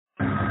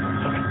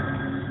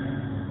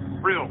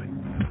Thrill Me.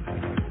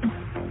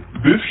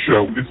 This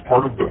show is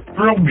part of the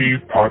Thrill Me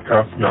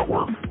Podcast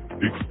Network.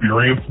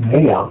 Experience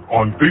more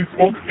on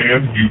Facebook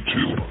and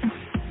YouTube.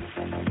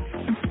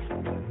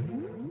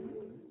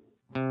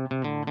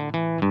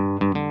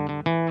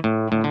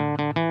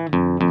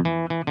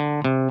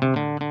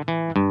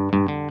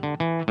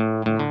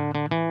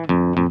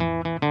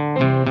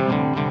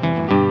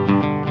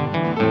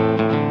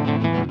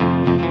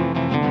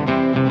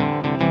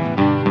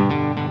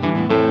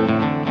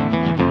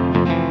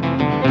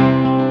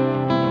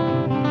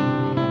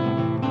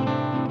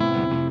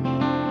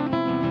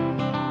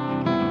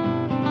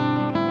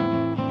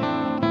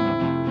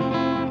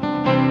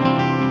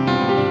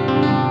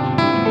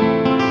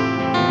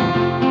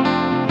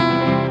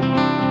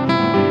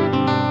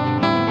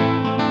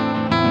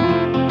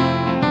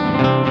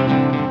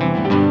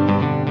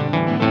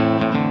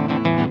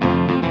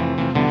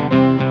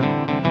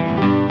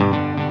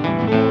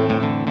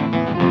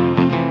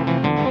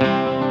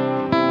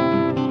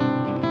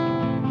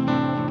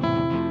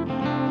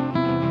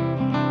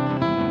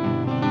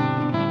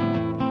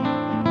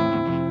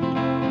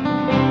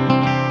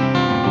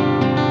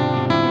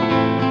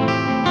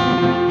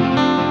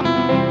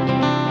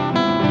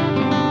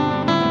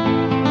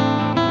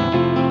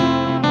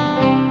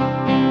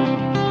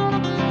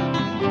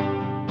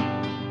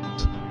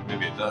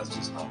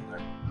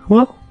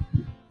 Well,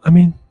 I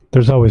mean,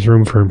 there's always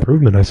room for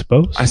improvement, I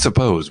suppose. I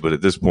suppose, but at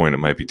this point, it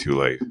might be too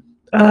late.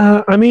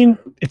 I mean,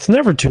 it's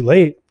never too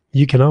late.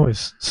 You can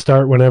always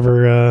start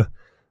whenever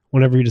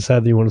you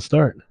decide that you want to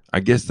start. I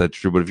guess that's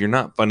true, but if you're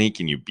not funny,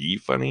 can you be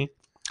funny?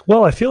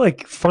 Well, I feel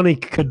like funny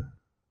could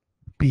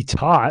be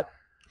taught.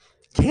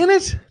 Can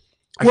it?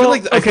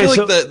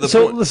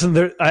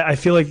 Listen, I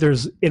feel like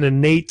there's an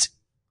innate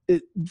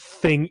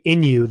thing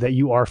in you that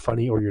you are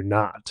funny or you're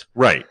not.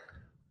 Right.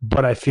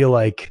 But I feel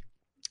like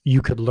you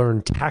could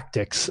learn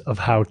tactics of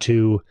how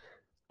to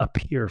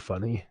appear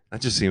funny. That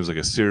just seems like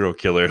a serial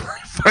killer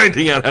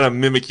finding out how to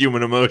mimic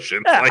human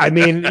emotion. Yeah, I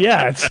mean,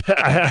 yeah, it's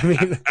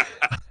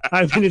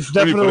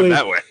definitely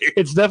that way.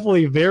 It's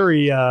definitely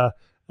very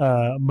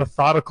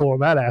methodical in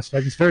that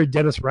aspect. It's very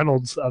Dennis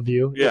Reynolds of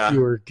you if you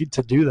were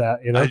to do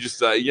that. You know, I just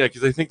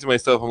because I think to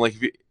myself, I'm like,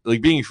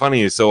 being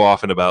funny is so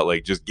often about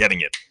like just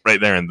getting it right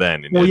there and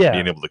then, and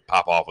being able to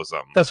pop off with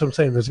something. That's what I'm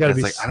saying. There's got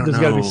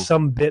to be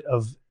some bit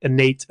of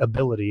innate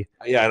ability.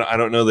 Yeah, I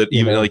don't know that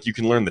even like you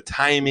can learn the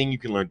timing, you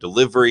can learn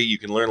delivery, you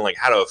can learn like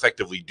how to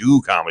effectively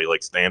do comedy,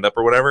 like stand up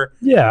or whatever.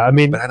 Yeah, I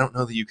mean, but I don't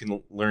know that you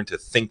can learn to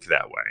think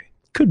that way.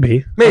 Could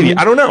be. Maybe.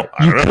 I don't know.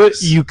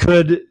 You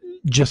could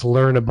just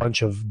learn a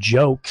bunch of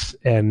jokes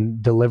and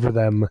deliver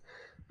them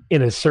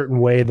in a certain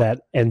way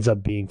that ends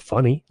up being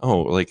funny.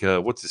 Oh, like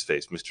what's his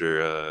face,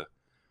 Mr.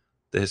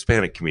 The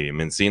Hispanic comedian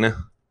Mencina,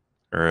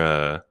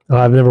 or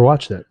I've never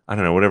watched it. I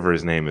don't know, whatever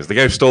his name is. The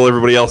guy who stole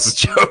everybody else's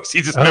jokes.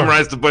 He just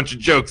memorized a bunch of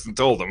jokes and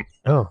told them.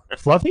 Oh,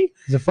 Fluffy?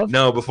 Is it Fluffy?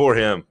 No, before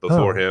him.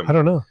 I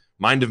don't know.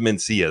 Mind of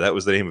Mencia. That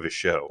was the name of his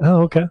show.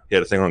 Oh, okay. He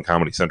had a thing on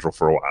Comedy Central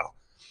for a while.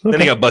 Okay. Then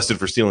he got busted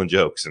for stealing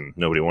jokes, and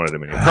nobody wanted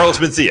him anymore. Carlos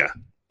Mencia.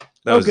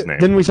 That was his name.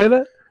 Didn't we say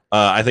that?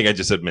 I think I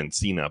just said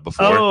Mencina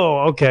before.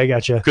 Oh, okay, I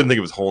gotcha. Couldn't think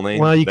of his whole name.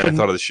 Well, then I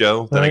thought of the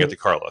show. Then I got to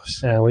Carlos.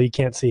 Yeah, well, you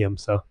can't see him,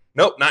 so.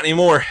 Nope, not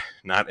anymore.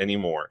 Not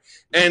anymore.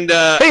 And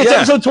hey, it's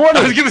episode 20.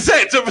 I was going to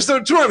say, it's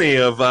episode 20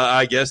 of,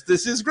 I guess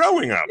this is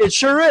Growing Up. It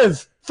sure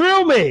is.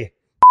 Thrill me.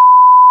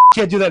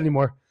 Can't do that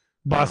anymore.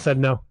 Boss said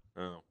no.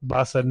 Oh.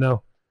 Boss said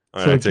no.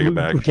 All right, I take it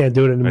back. We can't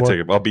do it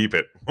anymore. I'll beep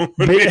it. When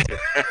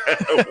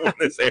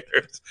this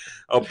airs,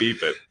 I'll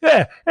beep it.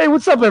 Yeah. Hey,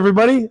 what's up,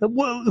 everybody?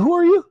 Who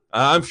are you?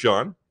 I'm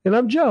Sean. And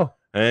I'm Joe.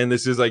 And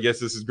this is, I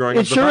guess this is Growing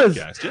Up, the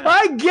podcast. Yeah.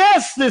 I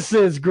guess this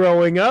is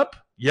Growing Up.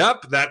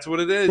 Yep, that's what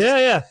it is.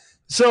 Yeah.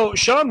 So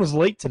Sean was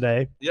late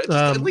today.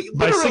 Yeah,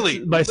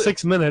 literally by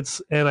 6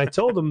 minutes, and I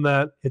told him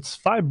that it's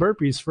 5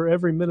 burpees for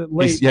every minute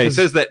late. He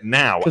says that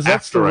now because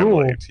that's the rule.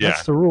 I'm late. Yeah.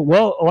 That's the rule.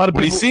 Well, a lot of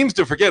people. What he seems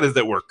to forget is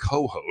that we're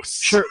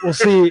co-hosts. Sure. Well,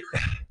 see,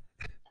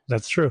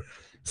 that's true.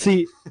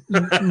 See,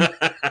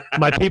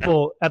 my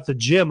people at the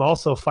gym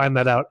also find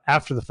that out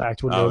after the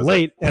fact when they're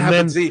late,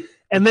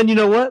 and then you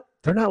know what?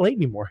 They're not late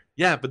anymore.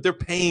 Yeah, but they're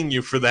paying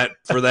you for that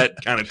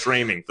kind of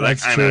training, for that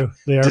kind of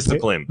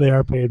discipline. They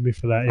are paying me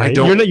for that. Yeah.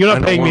 You're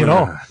not paying me at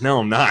all. No,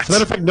 I'm not. As a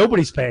matter of fact,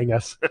 nobody's paying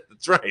us.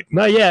 That's right.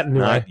 Not yet.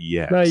 Anyway. Not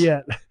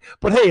yet.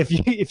 But hey,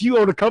 if you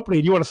own a company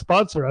and you want to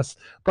sponsor us,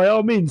 by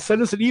all means,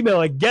 send us an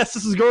email at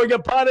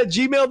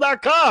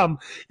guessthisisgrowinguppod@gmail.com.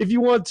 If you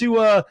want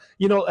to,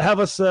 have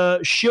us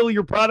shill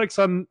your products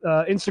on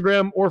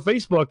Instagram or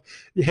Facebook,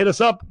 you hit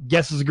us up.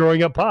 Guess This Is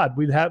Growing Up Pod.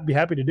 We'd be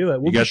happy to do it.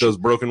 You got those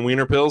broken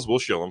wiener pills? We'll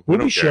shill them. We'll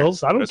be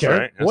shills. I don't care.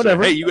 Right. Whatever.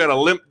 Right. Hey, you got a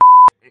limp?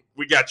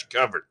 We got you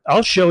covered.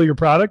 I'll show your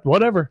product,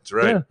 whatever. That's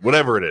right. Yeah.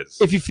 Whatever it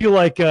is. If you feel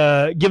like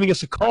giving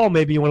us a call,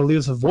 maybe you want to leave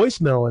us a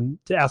voicemail and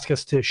to ask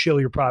us to shill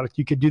your product,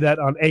 you could do that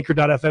on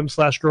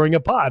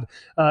anchor.fm/growinguppod.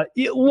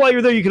 While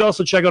you're there, you can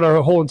also check out our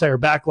whole entire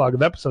backlog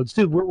of episodes,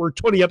 too. We're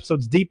 20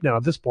 episodes deep now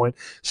at this point,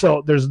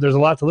 so there's a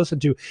lot to listen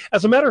to.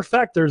 As a matter of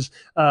fact, there's,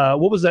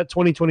 what was that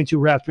 2022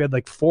 Wrapped? We had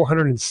like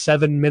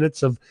 407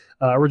 minutes of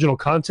original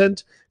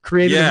content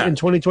created in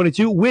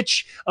 2022,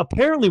 which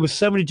apparently was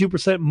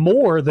 72%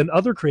 more than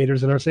other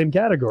creators in our same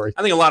category.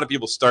 I think a lot of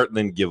people start and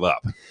then give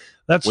up.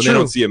 That's when true. They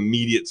don't see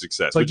immediate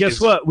success. But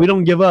guess what? We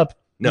don't give up.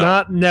 No.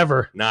 Not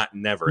never. Not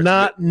never.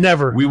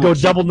 Never. We will go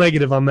double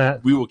negative on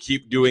that. We will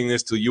keep doing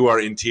this till you are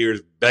in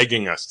tears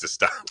begging us to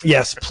stop.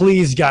 Yes,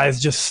 please,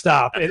 guys, just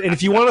stop. And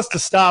if you want us to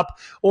stop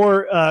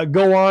or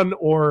go on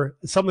or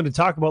something to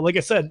talk about, like I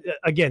said,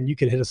 again, you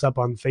can hit us up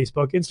on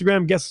Facebook,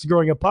 Instagram, Guess Is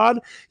Growing Up Pod.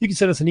 You can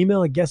send us an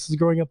email at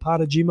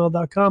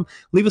guessisgrowinguppod@gmail.com.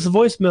 Leave us a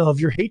voicemail of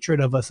your hatred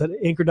of us at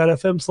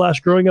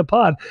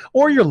anchor.fm/growinguppod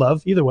or your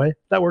love. Either way,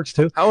 that works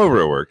too.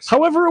 However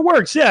it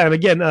works. Yeah. And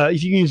again,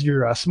 if you can use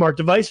your smart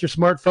device, your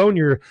smartphone,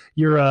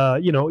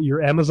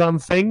 your Amazon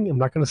thing. I'm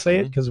not going to say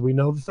it because we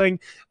know the thing.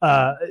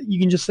 You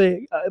can just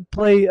say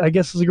play I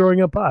Guess Is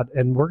Growing Up Pod,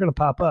 and we're going to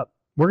pop up.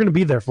 We're going to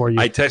be there for you.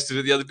 I tested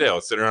it the other day. I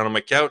was sitting around on my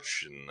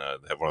couch and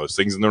have one of those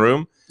things in the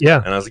room.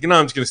 Yeah. And I was like,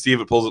 I'm just going to see if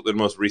it pulls up the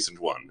most recent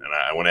one. And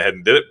I went ahead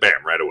and did it. Bam,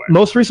 right away.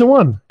 Most recent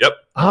one? Yep.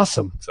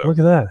 Awesome. So, look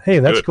at that. Hey,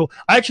 that's cool.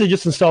 I actually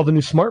just installed a new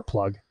smart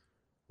plug.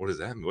 What does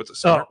that mean? What's a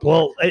smart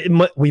plug?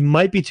 Well, we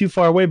might be too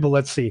far away, but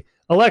let's see.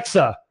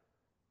 Alexa,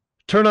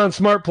 turn on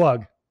smart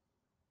plug.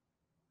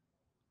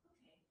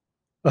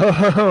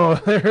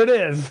 Oh, there it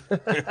is.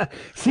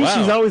 See, wow.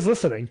 She's always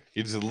listening.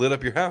 You just lit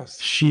up your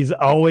house. She's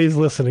always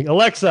listening.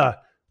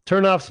 Alexa,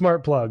 turn off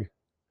smart plug.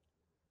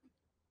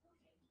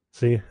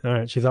 See? All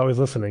right. She's always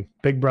listening.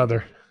 Big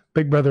brother.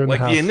 Big brother in the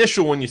house. Like the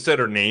initial when you said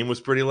her name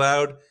was pretty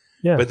loud.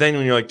 Yeah. But then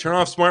when you're like, turn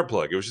off smart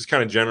plug, it was just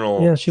kind of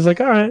general. Yeah. She's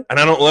like, all right. And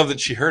I don't love that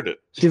she heard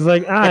it. She's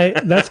like, all right.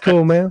 That's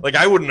cool, man. Like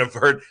I wouldn't have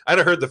heard. I'd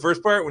have heard the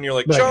first part when you're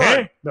like, Sean.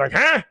 Huh? Like,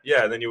 huh?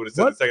 Yeah. And then you would have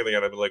said the second thing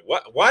and I'd be like,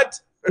 what?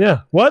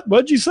 Yeah.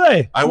 What'd you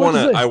say? I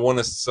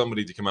want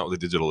somebody to come out with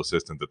a digital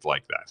assistant that's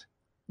like that.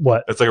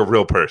 What? It's like a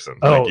real person.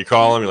 Oh. Like you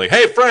call him, you're like,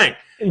 hey, Frank.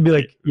 And you'd be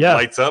like, yeah.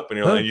 Lights up, and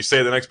you're like, and you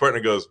say the next part,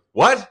 and it goes,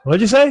 what? What'd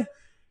you say?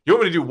 You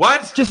want me to do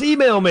what? Just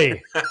email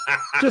me.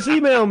 Just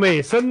email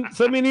me. Send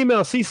me an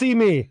email. CC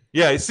me.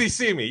 Yeah,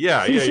 CC me.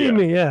 Yeah, CC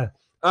me. Yeah.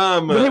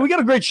 But hey, we got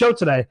a great show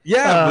today.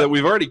 Yeah, that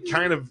we've already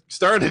kind of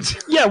started.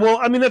 Yeah, well,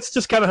 I mean, that's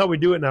just kind of how we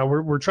do it now.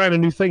 We're trying a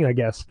new thing, I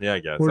guess. Yeah, I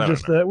guess. We're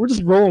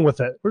just rolling with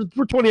it.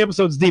 We're 20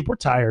 episodes deep. We're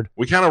tired.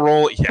 We kind of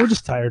roll. Yeah. We're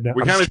just tired now.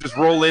 We kind of just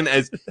roll in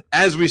as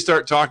we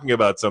start talking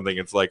about something.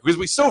 It's like because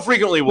we so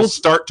frequently will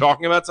start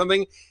talking about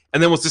something,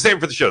 and then we'll save it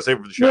for the show. Save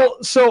it for the show.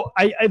 Well, so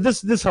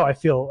this is how I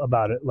feel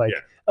about it. Like.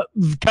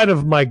 Kind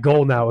of my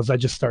goal now is I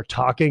just start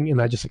talking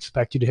and I just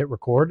expect you to hit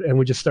record and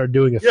we just start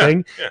doing a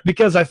thing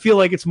because I feel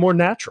like it's more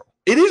natural.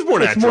 It is more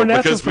natural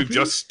because we've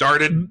just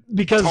started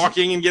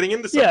talking and getting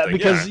into something. Yeah,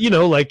 because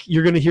like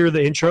you're going to hear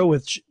the intro,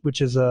 which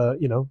is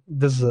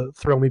this is a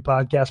Thrill Me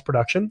podcast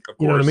production.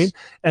 You know what I mean?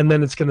 And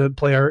then it's going to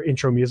play our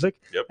intro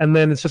music, and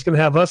then it's just going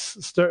to have us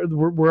start.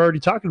 We're already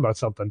talking about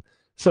something,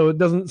 so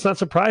it's not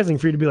surprising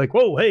for you to be like,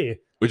 whoa, hey.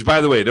 Which,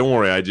 by the way, don't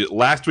worry.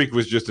 Last week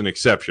was just an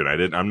exception.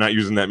 I'm not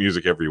using that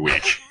music every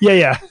week.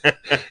 Yeah.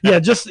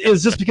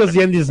 It's just because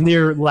the end is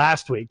near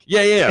last week.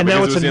 Yeah. And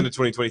now it's the end of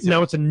 2022.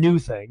 Now it's a new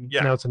thing.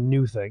 Yeah. Now it's a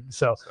new thing.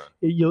 So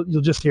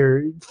you'll just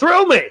hear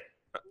 "Thrill Me."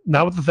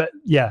 Not with the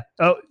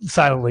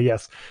silently,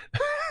 yes.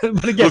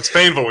 But again, it looks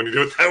painful when you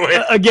do it that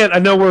way. Again, I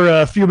know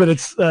we're a few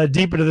minutes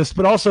deep into this,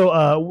 but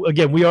also,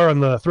 again, we are on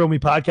the Thrill Me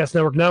Podcast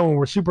Network now, and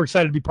we're super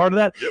excited to be part of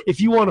that. Yep.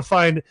 If you want to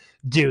find,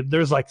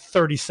 there's like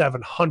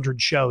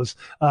 3,700 shows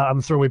on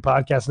the Thrill Me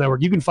Podcast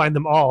Network. You can find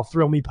them all,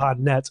 Thrill Me Pod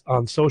Net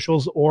on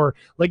socials, or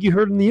like you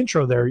heard in the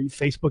intro there,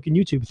 Facebook and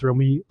YouTube, Thrill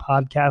Me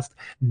Podcast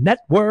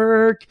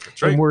Network.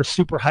 That's right. And we're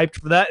super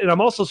hyped for that. And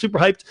I'm also super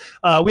hyped.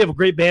 We have a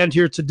great band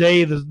here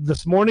today,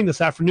 this morning,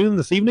 this afternoon,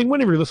 this evening,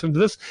 whenever you're listening to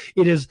this.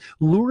 It is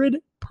Lurid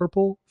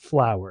Purple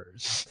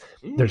Flowers.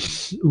 They're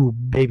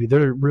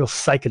real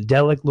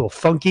psychedelic, a little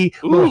funky,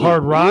 a little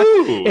hard rock.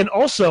 And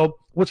also,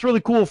 what's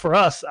really cool for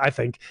us, I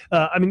think,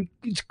 I mean,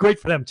 it's great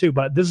for them too,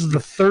 but this is the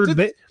third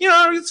bit.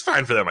 It's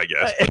fine for them, I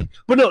guess.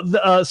 But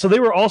no, so they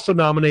were also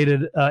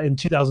nominated in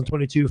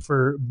 2022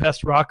 for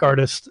Best Rock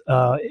Artist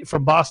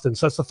from Boston.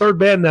 So that's the third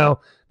band now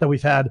that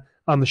we've had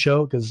on the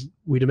show because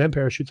We Demand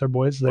Parachutes, our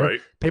boys there.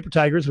 Right. Paper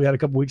Tigers, we had a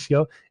couple weeks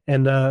ago,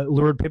 and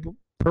Lurid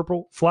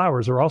Purple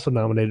Flowers are also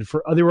nominated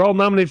for. They were all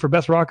nominated for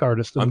Best Rock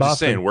Artist in Boston. I'm just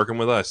saying, working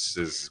with us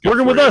is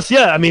working with us.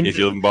 Yeah, I mean, if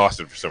you live in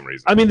Boston for some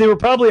reason, I mean, they were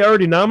probably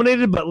already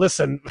nominated. But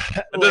listen,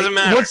 it doesn't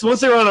matter. Once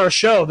they were on our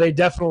show, they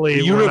definitely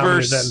the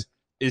universe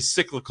is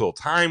cyclical.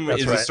 Time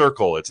is a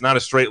circle. It's not a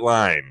straight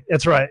line.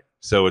 That's right.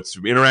 So it's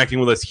interacting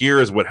with us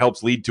here is what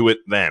helps lead to it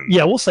then.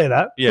 Yeah, we'll say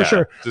that for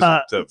sure.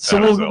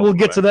 So we'll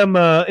get to them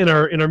in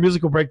our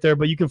musical break there,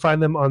 but you can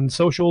find them on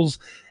socials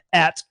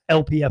at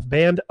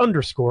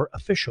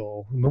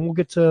LPFband_official. And then we'll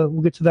get to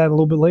that a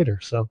little bit later.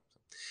 So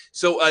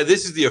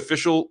this is the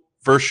official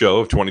first show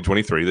of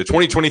 2023, the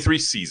 2023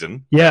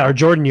 season. Yeah, our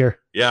Jordan year.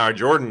 Our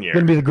Jordan year.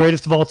 Going to be the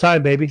greatest of all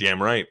time, baby.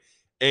 Damn right.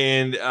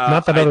 And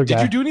not that other guy.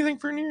 Did you do anything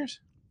for New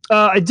Year's?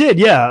 I did,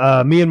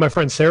 yeah. Me and my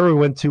friend Sarah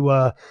went to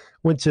a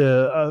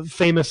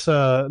famous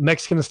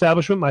Mexican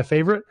establishment, my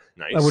favorite.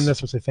 Nice. I wouldn't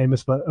necessarily say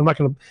famous, but I'm not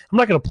gonna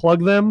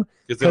plug them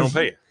because they don't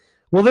pay you.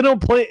 Well, they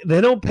don't pay They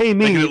can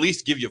me. at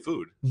least give you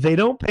food. They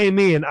don't pay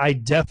me, and I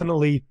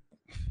definitely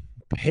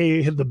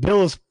pay. The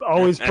bill is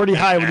always pretty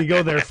high when you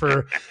go there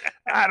for,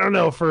 I don't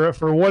know, for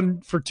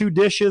 2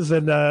 dishes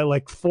and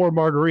like 4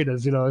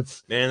 margaritas.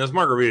 It's Man, those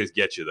margaritas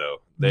get you though.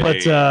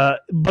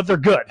 but they're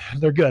good.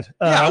 They're good.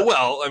 Yeah,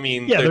 well, I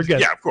mean, yeah, they're good.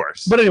 Yeah, of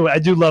course. But anyway, I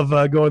do love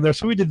going there.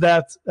 So we did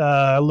that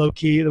low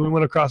key. Then we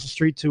went across the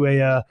street to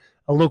a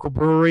local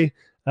brewery.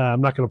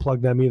 I'm not going to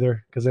plug them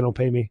either because they don't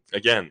pay me.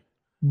 Again,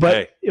 But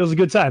hey. it was a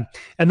good time.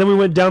 And then we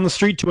went down the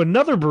street to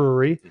another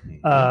brewery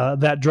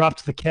that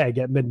dropped the keg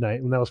at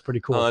midnight, and that was pretty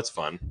cool. Oh, that's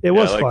fun. It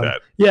was I like fun.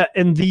 that. Yeah,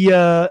 and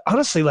the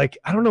honestly, like,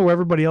 I don't know where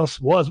everybody else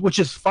was, which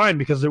is fine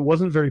because there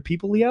wasn't very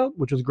people-y out,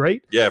 which was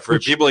great. Yeah, for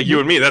Which- people like you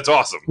and me, that's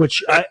awesome.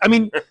 Which I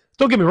mean,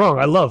 don't get me wrong,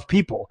 I love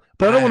people,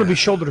 but I don't want to be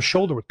shoulder to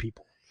shoulder with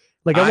people.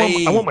 Like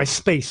I want my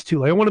space too.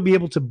 Like I want to be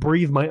able to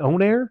breathe my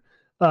own air.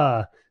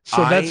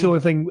 So that's the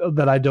only thing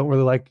that I don't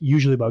really like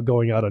usually about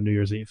going out on New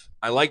Year's Eve.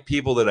 I like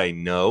people that I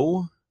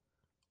know,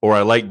 or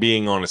I like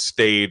being on a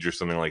stage or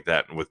something like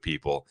that with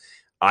people.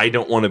 I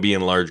don't want to be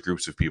in large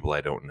groups of people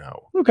I don't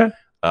know. Okay.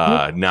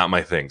 Not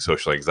my thing.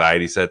 Social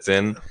anxiety sets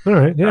in. All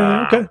right.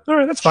 Yeah. Okay. All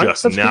right. That's fine.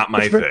 Just That's not good. my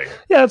That's fair. thing.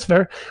 Yeah, that's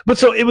fair. But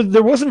so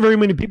there wasn't very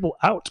many people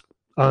out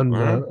on,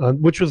 Uh-huh.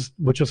 which was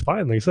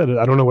fine. Like I said,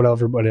 I don't know what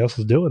everybody else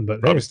was doing,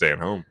 but Probably hey, staying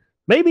home.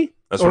 maybe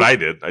That's what I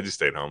did. I just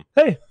stayed home.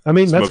 Hey, I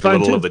mean that's Smoked a fine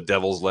little too. of the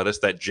devil's lettuce,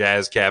 that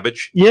jazz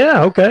cabbage.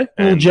 Yeah. Okay. A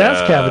little And,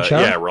 jazz cabbage. Huh?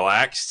 Yeah,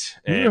 relaxed.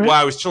 And All right. well,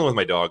 I was chilling with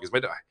my dog because my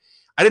dog.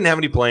 I didn't have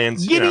any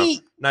plans.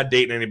 Giddy. Not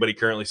dating anybody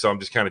currently, so I'm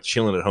just kind of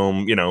chilling at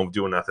home,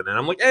 doing nothing. And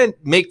I'm like,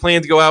 make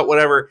plans, go out,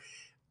 whatever.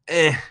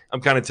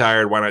 I'm kind of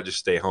tired. Why not just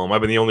stay home? I've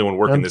been the only one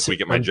working this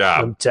week at my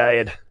job. I'm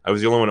tired. I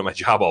was the only one at my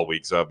job all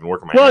week, so I've been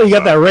working my. Well, ass you got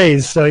off. that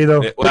raise, so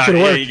put Well, you to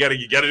yeah, work.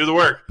 you gotta do the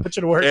work. Put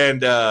you to work.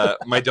 And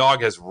my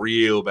dog has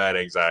real bad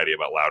anxiety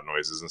about loud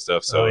noises and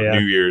stuff. So Oh, yeah.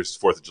 New Year's,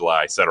 4th of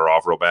July, set her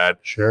off real bad.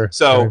 Sure.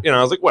 So sure.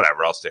 I was like,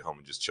 whatever, I'll stay home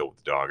and just chill with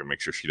the dog and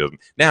make sure she doesn't.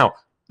 Now,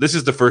 this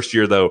is the first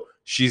year though.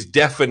 She's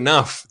deaf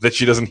enough that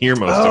she doesn't hear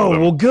most of them.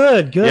 Well,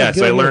 good. Yeah,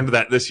 so I good. learned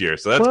that this year.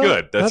 So that's Well,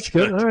 good. That's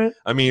good. All right.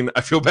 I mean, I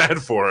feel bad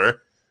for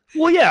her.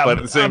 Well, yeah, But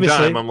at the same obviously.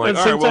 time, I'm like, at the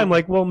all same right, well- time,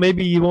 like, well,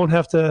 maybe you won't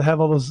have to have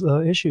all those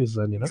issues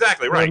then,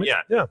 Exactly You know what I right. mean?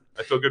 Yeah, Yeah.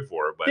 I feel good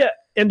for her. But Yeah.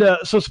 And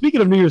so speaking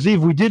of New Year's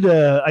Eve, we did.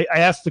 I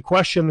asked the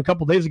question a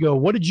couple days ago.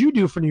 What did you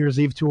do for New Year's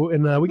Eve?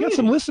 And we got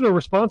some listener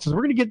responses.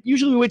 We're gonna get.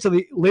 Usually we wait till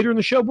later in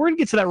the show. But we're gonna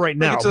get to that right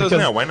now. get to those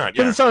now. Why not?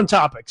 Because Yeah. it's on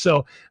topic.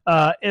 So,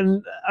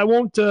 and I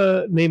won't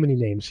name any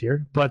names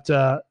here, but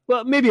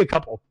well, maybe a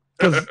couple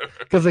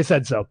because they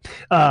said so.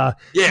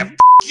 Yeah.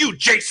 You,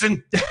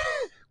 Jason.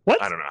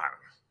 What? I don't know.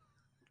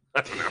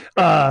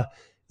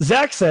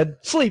 Zach said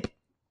sleep.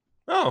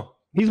 Oh,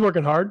 He's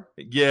working hard.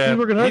 yeah. He's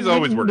working hard. He's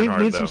always working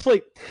hard. Needs Though. some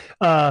sleep.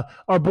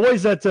 Our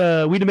boys at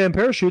We Demand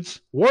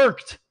Parachutes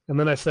worked, and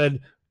then I said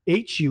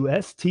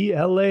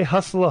HUSTLA,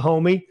 hustle a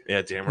homie.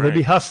 Yeah, damn They right.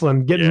 be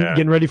hustling, getting Yeah.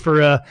 ready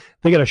for.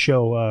 They got a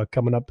show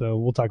coming up.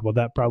 We'll talk about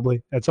that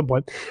probably at some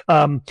point.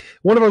 One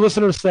of our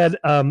listeners said,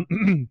 I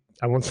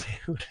won't say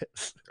who it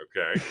is.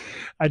 Okay.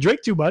 I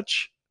drank too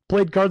much.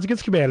 Played Cards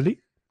Against Humanity.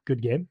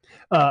 Good game.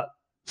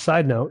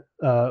 Side note: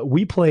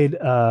 we played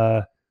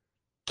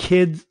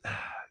Kids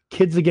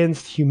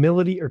Against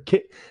Humility, or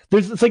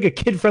it's like a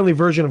kid-friendly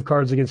version of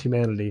Cards Against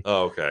Humanity.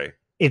 Oh, okay.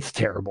 It's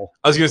terrible.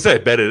 I was gonna say, I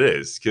bet it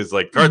is because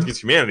like Cards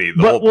Against Humanity,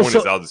 the But- whole well, point so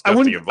is how I disgusting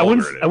wouldn't, and I vulgar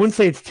wouldn't, it I is. wouldn't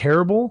say it's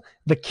terrible.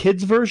 The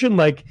kids version,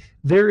 like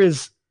there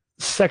is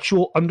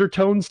sexual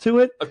undertones to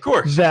it Of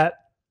course. that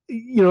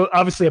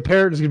obviously a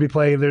parent is going to be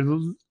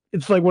playing.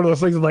 It's like one of those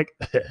things of like,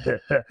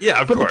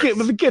 Yeah, of but course.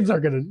 the kids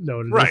aren't going to know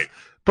what it is. Right.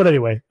 But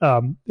anyway,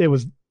 it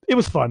was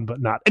fun,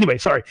 but not. Anyway,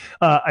 sorry.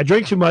 I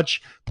drank too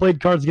much, played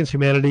Cards Against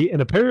Humanity,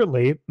 and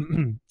apparently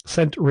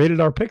sent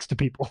rated R picks to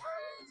people.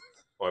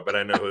 Oh, I bet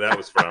I know who that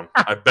was from.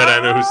 I bet I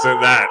know who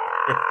sent that.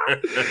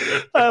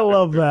 I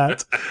love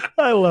that.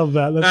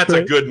 That's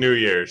great. a good New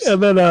Year's.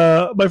 And then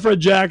my friend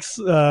Jax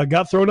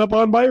got thrown up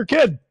on by her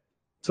kid.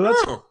 So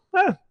that's Oh.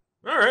 eh,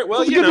 All right. Well,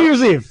 that's a you good know. New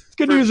Year's Eve. It's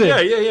good New Year's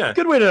Eve. Yeah.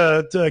 Good way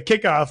to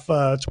kick off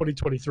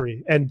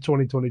 2023 and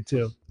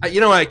 2022.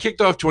 I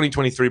kicked off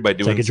 2023 by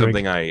doing Take a drink.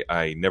 something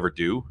I never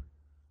do.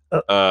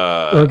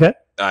 Okay.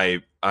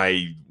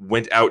 I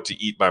went out to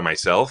eat by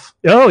myself.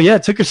 Oh yeah,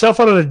 took yourself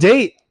out on a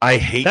date. I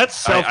hate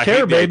That's I self-care,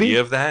 hate the baby. idea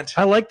of that.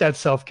 I like that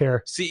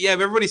self-care. See, yeah,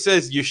 everybody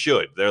says you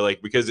should. They're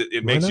like, because it Why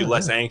makes you not?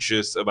 less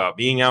anxious about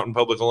being out in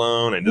public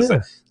alone and just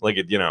Yeah. like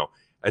it,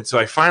 And so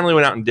I finally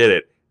went out and did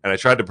it, and I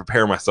tried to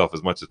prepare myself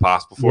as much as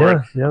possible for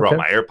it. Yeah, Brought okay.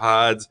 my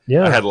AirPods.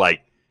 Yeah. I had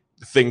like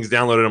things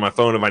downloaded on my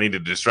phone if I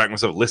needed to distract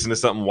myself, listen to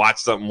something, watch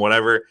something,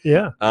 whatever.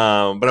 Yeah.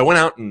 But I went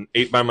out and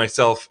ate by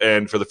myself,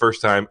 and for the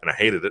first time, and I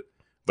hated it,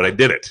 but I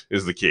did it.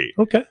 Is the key.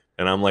 Okay.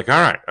 And I'm like,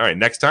 all right,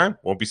 next time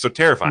won't be so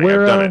terrifying.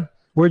 Where I've done it.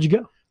 Where'd you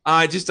go?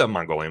 Just a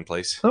Mongolian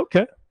place.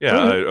 Okay. Yeah,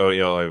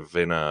 Alright. I've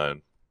been.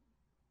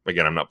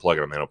 Again, I'm not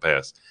plugging them; they don't pay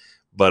us.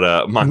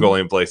 But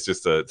Mongolian place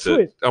just to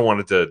Sweet. I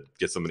wanted to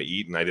get something to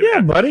eat, and I didn't. Yeah,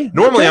 have. buddy.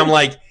 Normally, Okay. I'm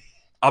like,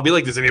 I'll be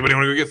like, does anybody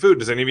want to go get food?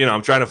 Does anybody,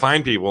 I'm trying to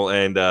find people.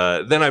 And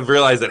then I've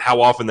realized that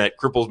how often that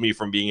cripples me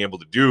from being able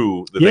to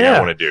do the thing I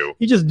want to do.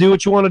 You just do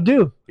what you want to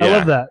do. I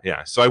love that.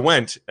 Yeah. So I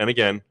went, and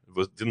again,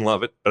 didn't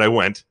love it, but I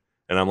went,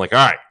 and I'm like,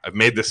 all right, I've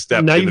made this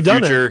step. Now in you've the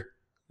done future.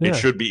 it. It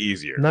should be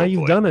easier. Now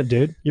you've done it,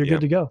 dude. You're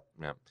good to go.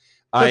 Yeah.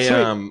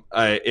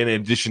 In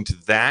addition to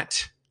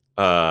that,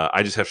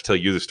 I just have to tell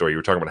you the story. You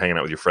were talking about hanging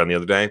out with your friend the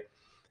other day,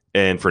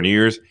 and for New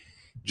Year's,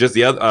 just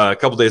a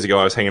couple days ago,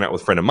 I was hanging out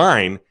with a friend of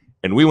mine,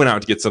 and we went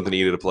out to get something to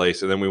eat at a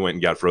place, and then we went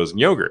and got frozen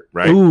yogurt.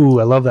 Right?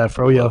 Ooh, I love that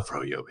froyo. Love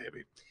froyo,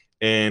 baby.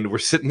 And we're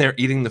sitting there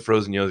eating the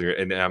frozen yogurt,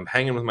 and I'm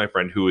hanging with my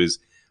friend who is,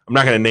 I'm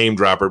not going to name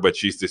drop her, but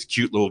she's this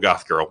cute little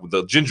goth girl,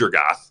 the ginger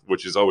goth,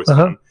 which is always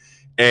fun.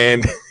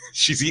 And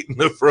she's eating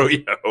the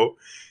froyo,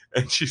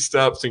 and she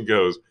stops and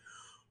goes,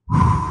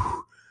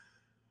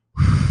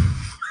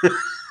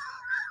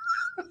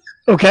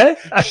 okay.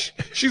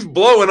 She's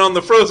blowing on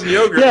the frozen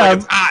yogurt like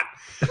it's hot.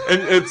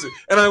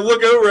 And I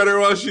look over at her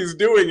while she's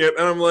doing it,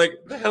 and I'm like,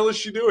 the hell is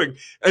she doing?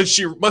 And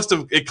she must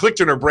have, it clicked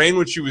in her brain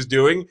what she was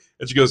doing,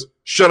 and she goes,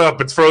 shut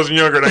up, it's frozen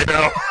yogurt, I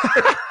know.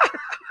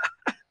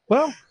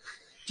 Well,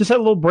 just had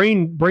a little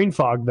brain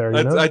fog there.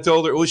 You know? I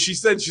told her, well, she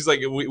said, she's like,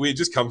 we had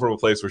just come from a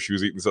place where she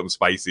was eating something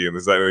spicy and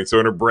this, that, and so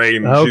in her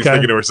brain, she's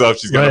thinking to herself,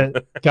 she's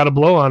got to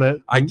blow on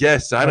it. I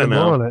guess, I don't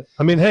know. Blow on it.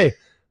 I mean, hey,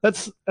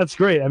 that's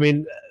great. I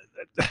mean,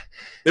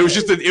 it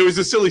was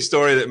a silly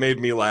story that made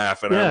me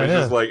laugh, and I was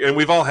just like, and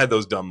we've all had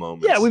those dumb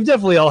moments. Yeah, we've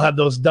definitely all had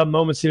those dumb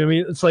moments. You know what I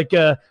mean? It's like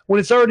when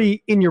it's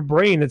already in your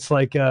brain, it's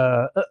like,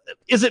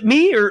 is it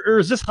me or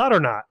is this hot or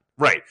not?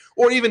 Right.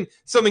 Or even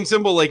something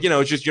simple like,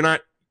 it's just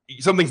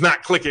something's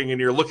not clicking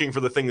and you're looking for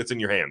the thing that's in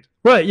your hand.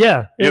 Right,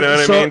 yeah. You know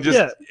what I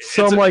mean?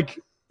 So I'm like,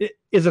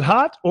 is it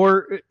hot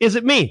or is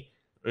it me?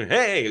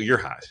 Hey, you're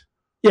hot.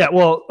 Yeah,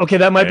 well, okay,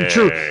 that might be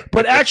true.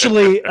 But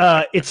actually,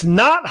 it's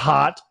not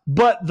hot,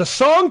 but the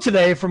song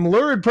today from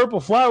Lurid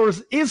Purple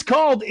Flowers is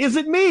called Is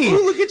It Me?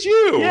 Oh, look at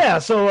you. Yeah,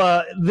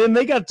 so then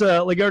they got,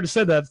 like I already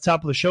said at the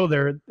top of the show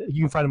there,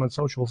 you can find them on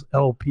socials,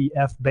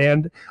 LPF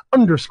Band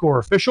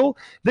 _official.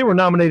 They were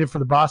nominated for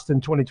the Boston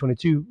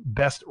 2022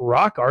 Best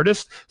Rock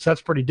Artist, so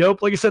that's pretty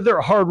dope. Like I said, they're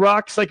a hard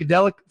rock,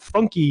 psychedelic,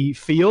 funky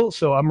feel,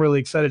 so I'm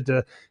really excited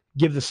to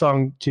give the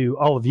song to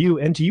all of you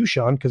and to you,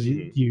 Sean, because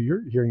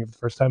you're hearing it for the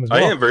first time as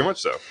well. I am, very much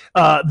so.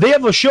 They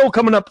have a show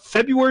coming up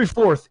February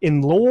 4th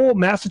in Lowell,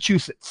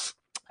 Massachusetts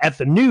at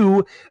the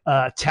new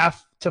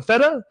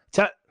Taffeta.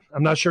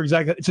 I'm not sure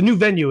exactly. It's a new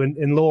venue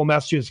in Lowell,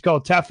 Massachusetts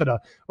called Taffeta.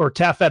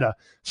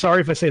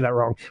 Sorry if I say that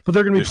wrong. But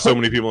they're going to be so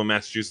many people in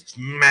Massachusetts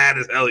mad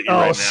as hell at you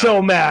right now. Oh,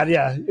 so mad.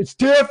 Yeah. It's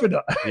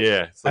Taffeta.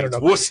 Yeah. It's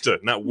Worcester,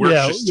 not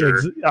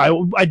Worcester.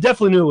 Yeah, I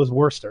definitely knew it was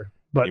Worcester.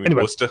 But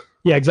anyway, Worcester?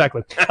 Yeah,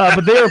 exactly.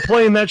 But they are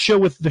playing that show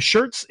with the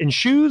Shirts and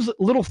Shoes,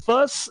 Little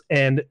Fuss,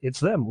 and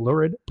it's them,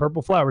 Lurid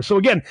Purple Flowers. So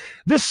again,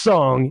 this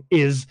song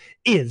is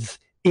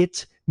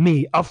It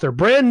Me off their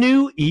brand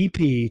new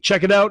EP.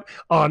 Check it out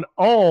on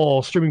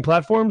all streaming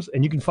platforms,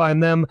 and you can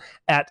find them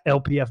at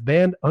LPF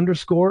Band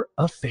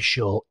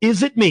 _official.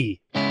 Is It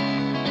Me?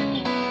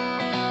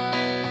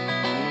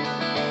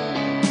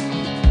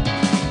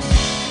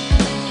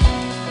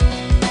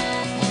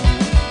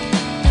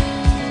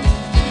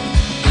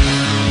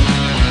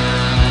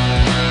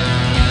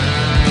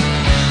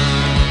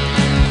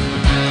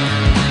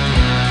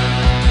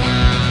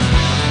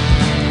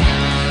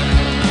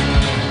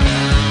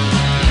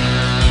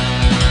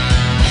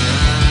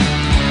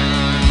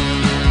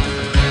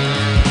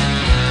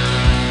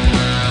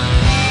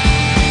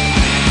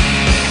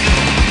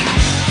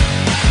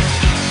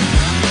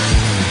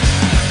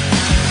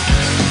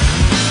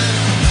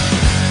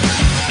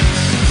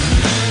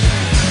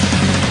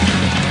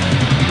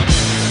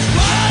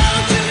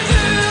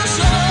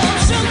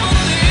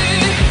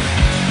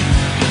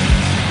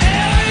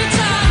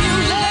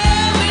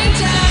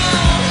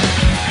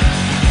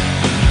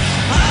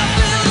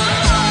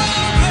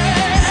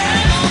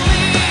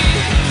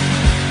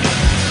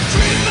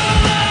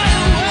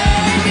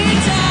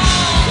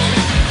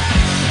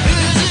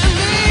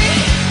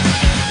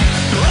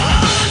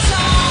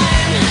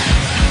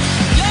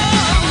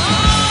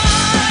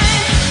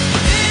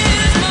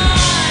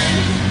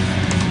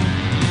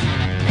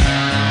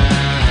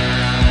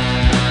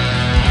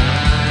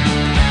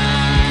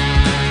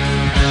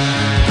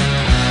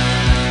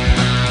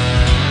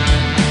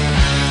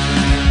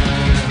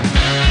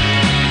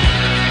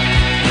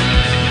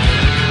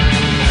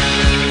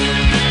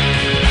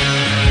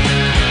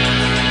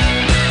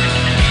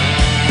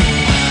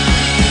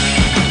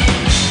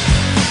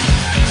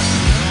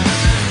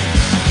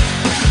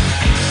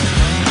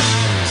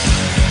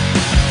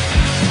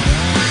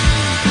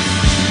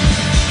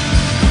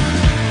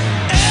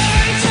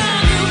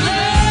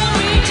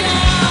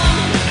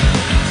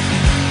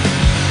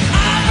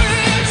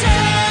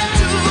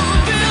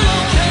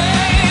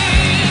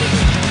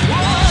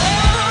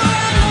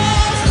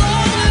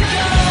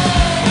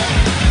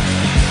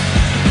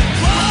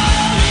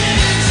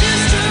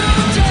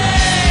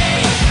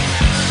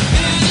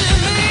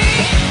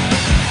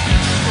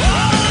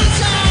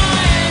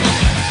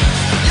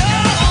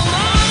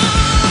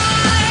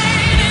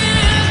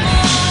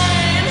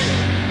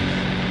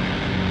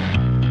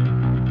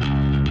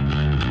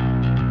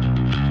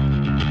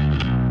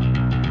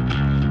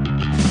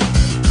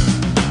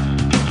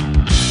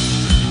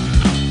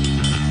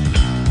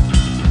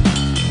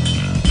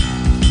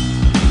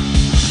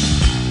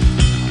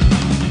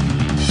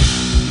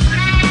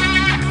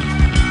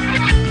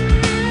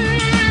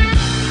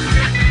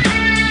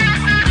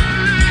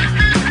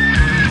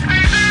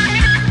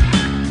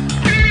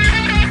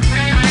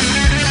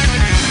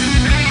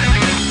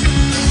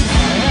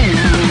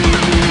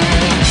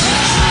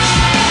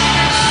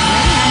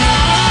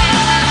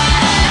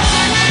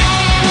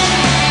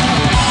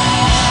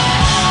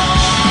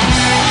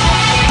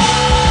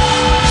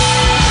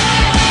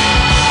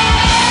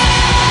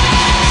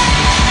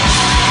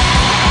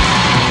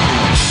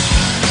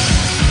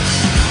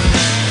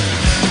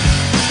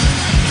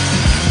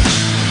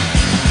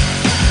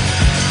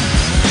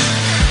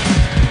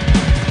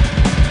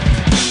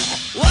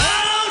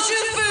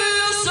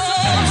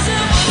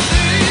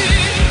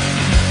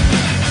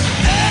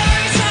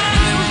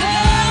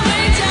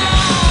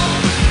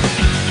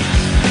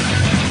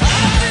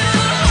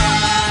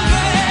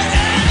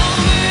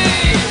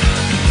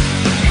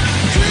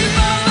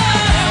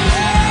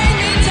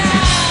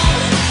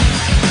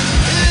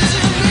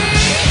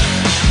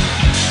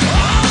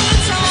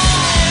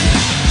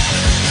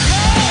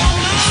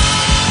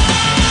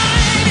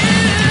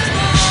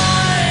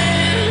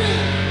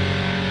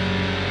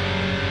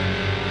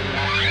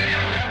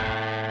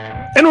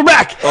 And we're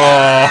back.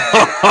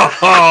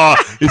 Oh,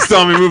 he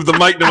saw me move the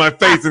mic to my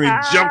face and he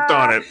jumped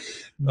on it.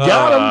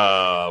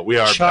 Got him. We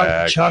are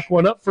back. Chalk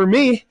one up for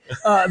me.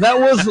 That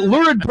was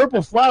Lurid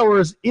Purple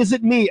Flowers, Is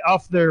It Me,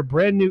 off their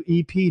brand new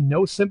EP,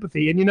 No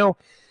Sympathy. And, you know,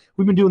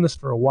 we've been doing this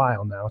for a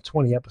while now,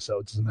 20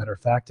 episodes, as a matter of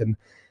fact. And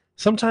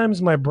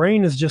sometimes my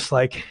brain is just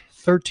like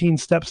 13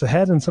 steps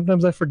ahead, and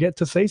sometimes I forget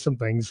to say some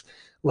things.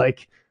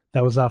 Like,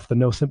 that was off the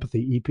No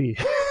Sympathy EP.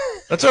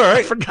 That's all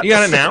right. You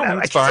got it now.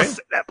 That's fine.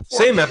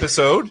 Same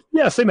episode.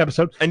 Yeah, same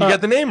episode. And you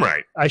got the name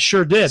right. I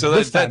sure did. So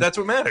that's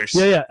what matters.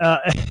 Yeah.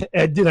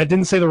 I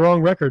didn't say the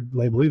wrong record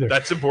label either.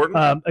 That's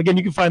important. Again,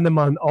 you can find them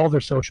on all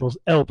their socials,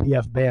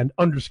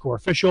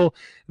 LPFBand_official.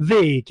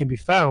 They can be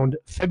found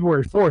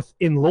February 4th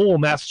in Lowell,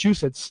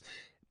 Massachusetts,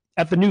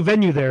 at the new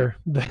venue there.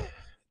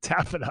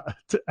 Taffeta.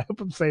 I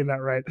hope I'm saying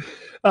that right.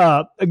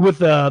 With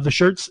the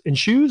shirts and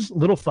shoes,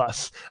 Little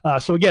Fuss.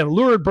 So again,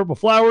 Lurid Purple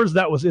Flowers.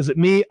 That was Is It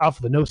Me off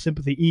of the No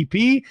Sympathy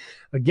EP.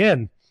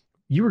 Again,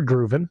 you were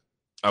grooving.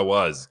 I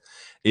was.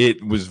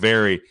 It was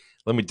very.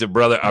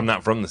 Brother, I'm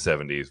not from the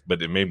 70s,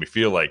 but it made me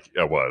feel like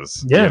I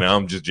was. Yeah. You know,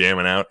 I'm just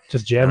jamming out.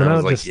 Just jamming out. I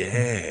was like,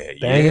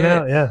 just banging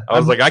out. Yeah. I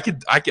was like, I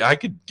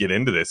could get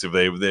into this if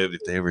they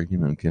ever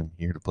come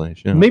here to play a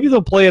show. Maybe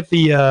they'll play at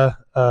the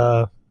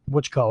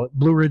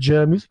Blue Ridge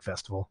Music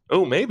Festival.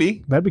 Oh,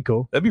 maybe. That'd be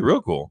cool. That'd be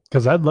real cool.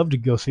 Because I'd love to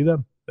go see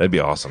them. That'd be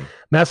awesome.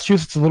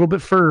 Massachusetts, a little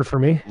bit fur for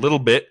me. Little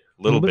bit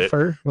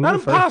fur. Not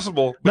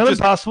impossible. Not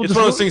impossible. It's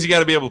one of those things you got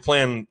to be able to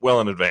plan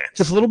well in advance.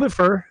 Just a little bit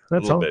fur.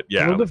 That's all.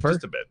 Yeah, a little bit fur.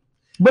 Just a bit.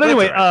 But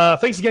anyway,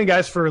 thanks again,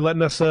 guys, for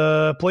letting us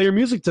play your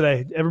music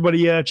today.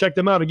 Everybody check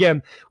them out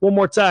again. One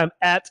more time,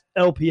 at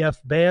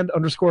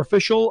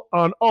LPFBand_official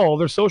on all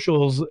their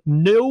socials.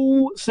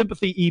 No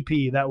Sympathy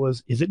EP. That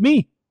was Is It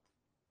Me?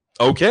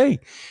 Okay.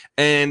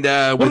 And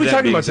what are we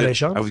talking about today,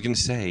 Sean? I was going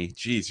to say,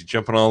 geez, you're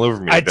jumping all over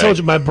me. I told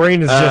you my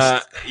brain is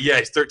just... yeah,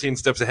 he's 13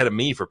 steps ahead of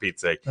me, for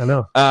Pete's sake. I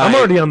know. I'm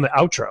already on the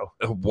outro.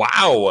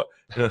 Wow.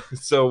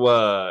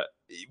 So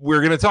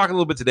we're going to talk a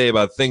little bit today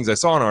about things. I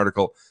saw an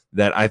article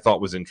that I thought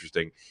was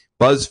interesting.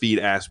 BuzzFeed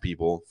asked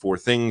people for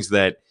things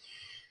that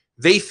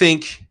they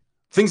think,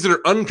 things that are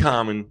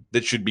uncommon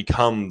that should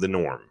become the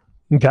norm.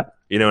 Okay.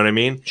 You know what I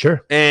mean?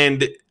 Sure.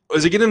 And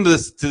as I get into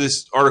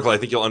this article, I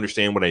think you'll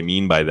understand what I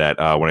mean by that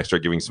when I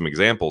start giving some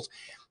examples.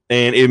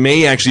 And it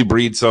may actually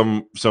breed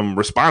some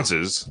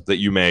responses that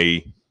you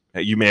may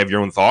have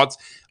your own thoughts.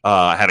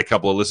 I had a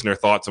couple of listener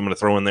thoughts I'm going to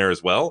throw in there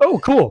as well. Oh,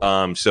 cool.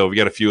 So we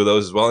got a few of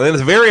those as well. And then at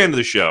the very end of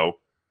the show,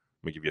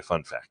 let me give you a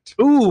fun fact.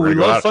 Ooh, we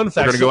love fun facts.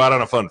 We're going to go out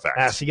on a fun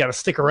fact. So you got to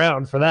stick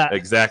around for that.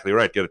 Exactly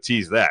right. Got to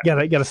tease that.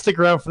 Got to stick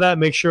around for that.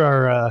 Make sure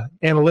our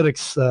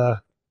analytics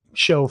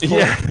show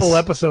full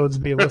episodes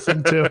being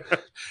listened to.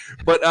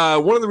 But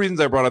one of the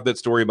reasons I brought up that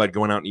story about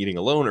going out and eating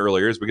alone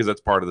earlier is because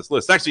that's part of this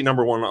list. Actually,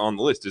 number one on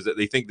the list is that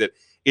they think that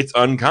it's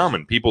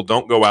uncommon. People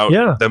don't go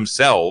out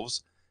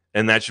themselves,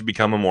 and that should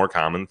become a more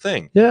common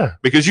thing. Yeah.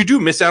 Because you do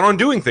miss out on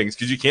doing things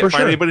because you can't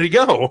find anybody to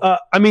go.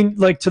 I mean,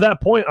 like, to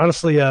that point,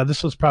 honestly,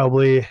 this was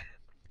probably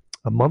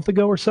a month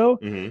ago or so.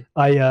 Mm-hmm.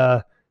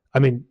 I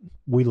mean,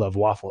 we love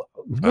Waffle.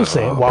 We'll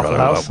say Waffle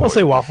House. We'll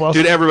say Waffle House.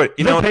 Dude, everybody,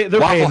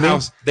 Waffle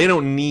House, they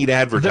don't need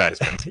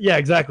advertisement. Yeah,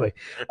 exactly.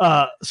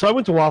 So I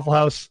went to Waffle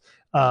House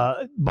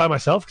by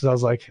myself because I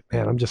was like,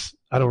 man,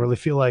 I don't really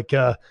feel like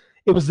it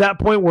was that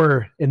point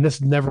where, and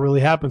this never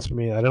really happens for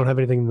me, I don't have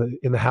anything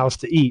in the house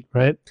to eat,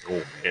 right?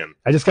 Oh, man.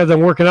 I just got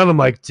done working out. I'm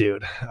like,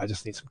 dude, I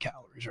just need some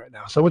calories right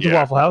now. So I went to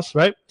Waffle House,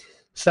 right?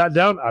 Sat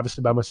down,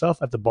 obviously by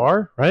myself at the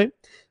bar, right?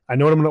 I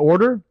know what I'm going to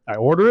order. I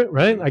order it,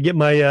 right? I get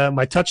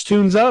my touch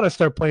tunes out. I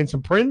start playing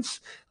some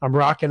Prince. I'm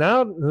rocking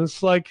out. And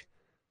it's like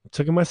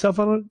taking myself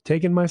out on a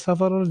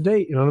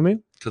date. You know what I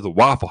mean? To the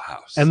Waffle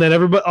House. And then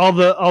everybody, all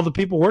the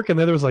people working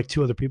there, there was like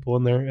 2 other people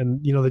in there.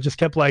 And, they just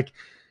kept like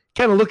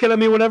kind of looking at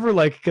me, whatever,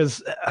 like,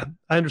 because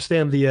I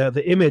understand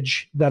the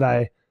image that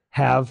I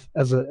have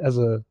as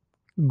a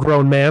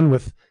grown man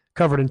with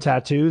covered in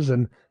tattoos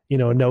and,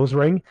 a nose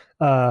ring.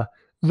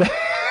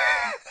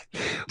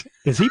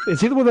 Is he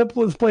the one that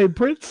was playing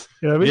Prince?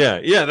 You know what I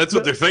mean? Yeah, that's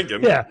what they're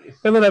thinking. Yeah,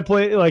 and then I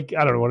play I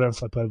don't know what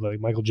else I played, like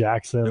Michael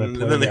Jackson. And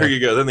then they hear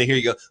you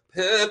go.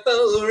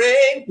 Purple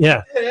rain.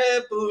 Yeah.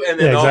 Purple, and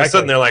then all of a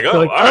sudden they're like,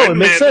 all right, it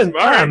makes sense.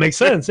 Right. It makes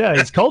sense. Yeah,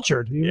 he's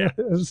cultured. He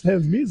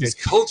understands music. He's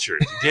cultured.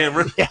 Damn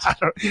right. Yeah.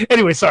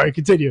 Anyway, sorry.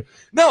 Continue.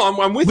 No,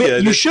 I'm with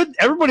you.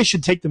 Everybody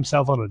should take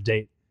themselves on a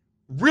date.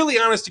 Really,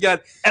 honest to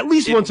God, at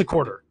least once a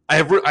quarter. I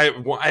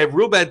have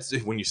real bad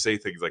when you say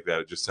things like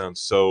that. It just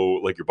sounds so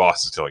like your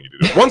boss is telling you to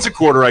do it. Once a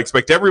quarter, I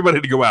expect everybody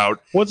to go out.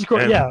 Once a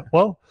quarter, yeah.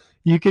 Well,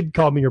 you could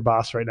call me your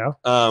boss right now.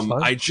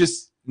 I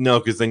just no,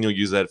 because then you'll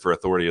use that for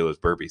authority of those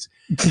burpees.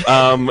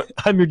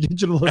 I'm your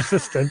digital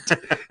assistant.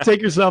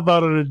 Take yourself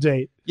out on a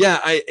date. Yeah,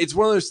 it's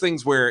one of those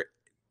things where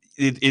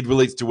it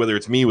relates to whether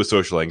it's me with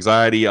social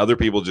anxiety. Other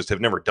people just have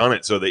never done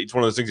it, so it's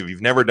one of those things. If you've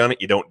never done it,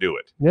 you don't do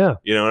it. Yeah,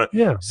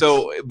 Yeah.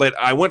 So, but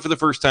I went for the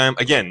first time.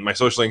 Again, my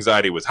social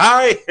anxiety was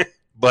high,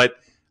 but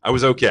I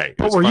was okay.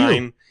 It was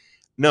fine.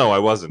 No, I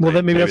wasn't. Well,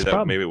 then maybe that's a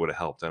problem. Maybe it would have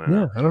helped. I don't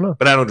know. Yeah, I don't know.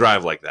 But I don't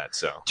drive like that,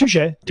 so. Touche.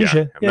 I'm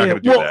not going to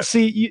do well, that.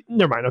 see,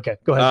 never mind. Okay,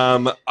 go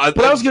ahead. But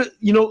I was gonna,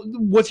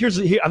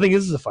 I think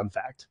this is a fun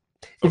fact.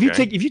 If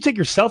you take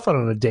yourself out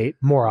on a date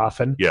more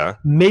often,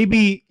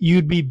 maybe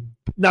you'd be,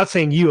 not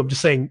saying you, I'm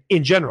just saying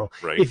in general.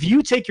 Right. If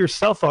you take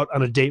yourself out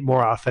on a date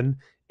more often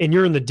and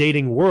you're in the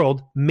dating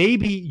world,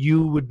 maybe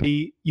you'll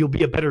be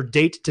a better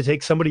date to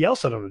take somebody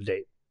else out on a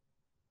date.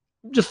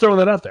 Just throwing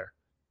that out there.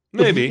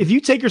 Maybe. If you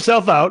take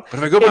yourself out. But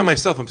if I go by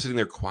myself, I'm sitting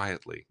there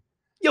quietly.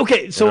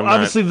 Okay, so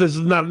obviously this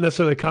is not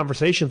necessarily a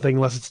conversation thing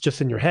unless it's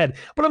just in your head.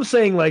 But I'm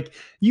saying, like,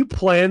 you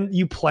plan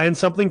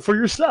something for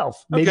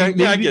yourself. Maybe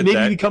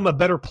you become a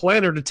better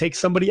planner to take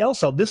somebody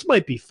else out. This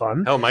might be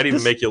fun. Hell, it might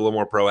even make you a little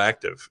more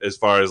proactive as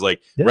far as,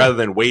 like, rather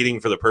than waiting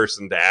for the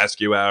person to ask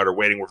you out or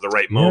waiting for the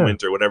right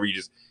moment or whatever. You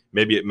just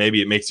maybe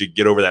it makes you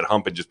get over that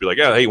hump and just be like,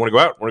 oh, hey, you want to go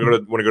out? Want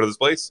to go to this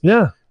place?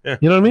 Yeah. You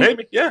know what I mean?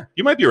 Maybe. Yeah,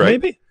 you might be right.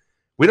 Maybe.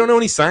 We don't know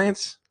any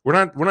science. We're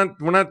not.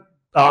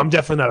 Oh, I'm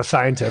definitely not a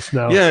scientist.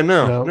 No. Yeah,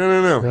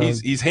 no.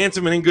 He's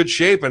handsome and in good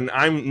shape, and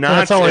I'm not.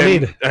 That's all I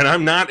need. And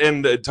I'm not.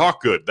 And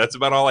talk good. That's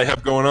about all I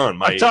have going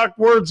on. I talk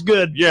words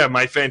good. Yeah,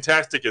 my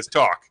fantastic is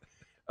talk.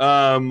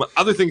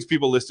 Other things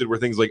people listed were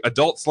things like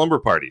adult slumber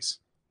parties.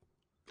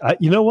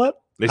 You know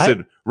what? They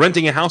said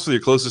renting a house with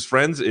your closest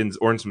friends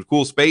or in some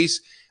cool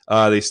space.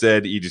 They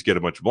said you just get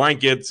a bunch of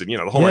blankets and the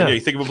whole idea.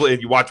 You think of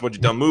it, you watch a bunch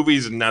of dumb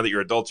movies, and now that you're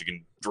adults, you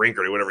can drink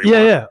or do whatever you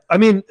want. Yeah. I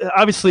mean,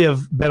 obviously,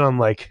 I've been on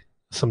like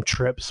some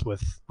trips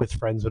with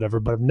friends,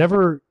 whatever, but I've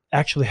never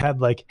actually had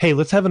like, hey,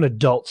 let's have an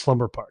adult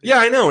slumber party. Yeah,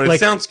 I know, and it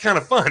sounds kind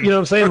of fun. You know what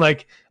I'm saying?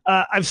 Like,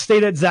 I've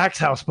stayed at Zach's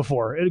house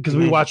before because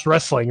we watched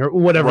wrestling or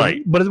whatever,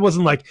 right. But it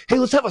wasn't like, hey,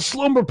 let's have a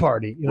slumber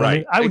party. You know what I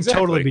mean? I would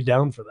totally be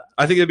down for that.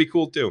 I think that'd be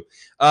cool too.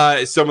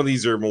 Some of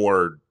these are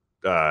more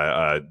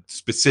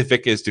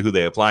specific as to who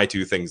they apply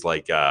to. Things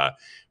like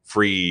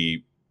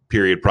free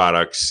period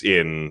products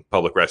in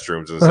public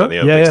restrooms and stuff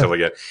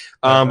like that.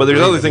 But there's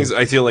other things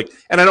I feel like,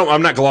 and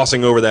I'm not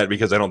glossing over that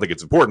because I don't think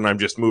it's important. I'm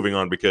just moving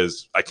on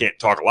because I can't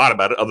talk a lot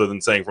about it other than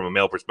saying from a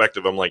male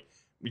perspective, I'm like,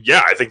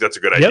 yeah, I think that's a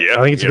good idea.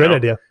 I think it's a great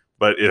idea.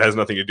 But it has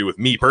nothing to do with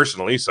me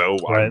personally, so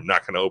I'm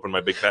not going to open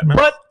my big fat mouth.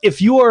 But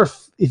if you are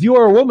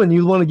a woman,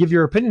 you want to give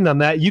your opinion on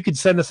that, you could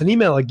send us an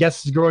email at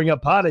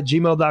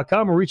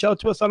guestsgrowinguppod@gmail.com or reach out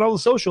to us on all the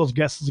socials,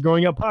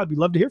 guestsgrowinguppod. We'd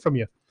love to hear from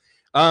you.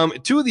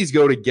 Two of these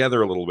go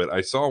together a little bit.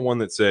 I saw one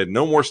that said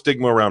no more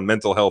stigma around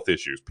mental health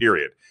issues,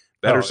 period.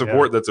 Better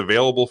support that's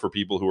available for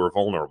people who are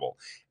vulnerable.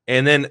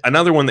 And then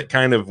another one that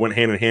kind of went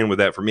hand in hand with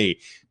that for me,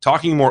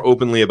 talking more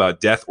openly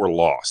about death or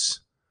loss.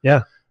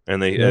 Yeah.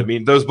 And I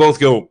mean, those both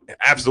go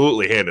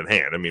absolutely hand in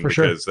hand. I mean,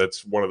 because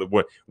that's one of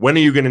the, when are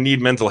you going to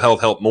need mental health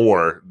help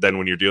more than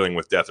when you're dealing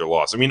with death or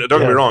loss? I mean, don't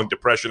get me wrong,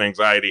 depression,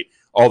 anxiety,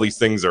 all these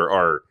things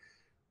are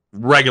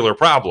regular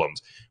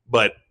problems.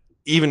 But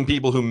even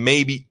people who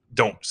maybe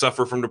don't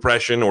suffer from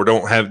depression or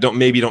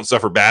don't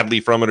suffer badly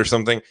from it or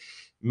something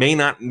may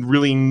not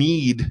really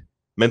need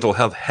mental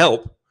health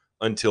help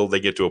until they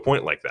get to a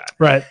point like that.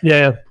 Right.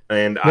 Yeah.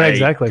 And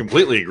I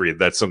completely agree.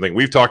 That's something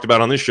we've talked about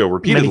on this show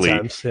repeatedly.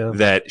 Many times,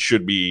 that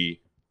should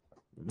be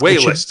way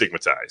less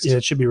stigmatized. Yeah,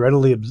 it should be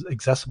readily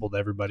accessible to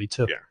everybody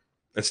too. Yeah.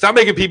 And stop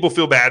making people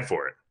feel bad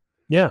for it.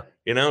 Yeah.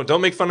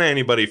 Don't make fun of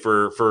anybody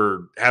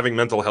for having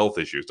mental health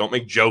issues. Don't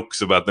make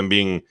jokes about them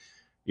being,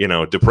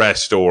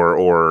 depressed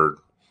or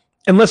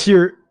unless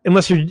you're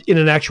in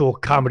an actual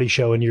comedy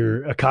show and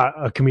you're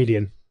a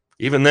comedian.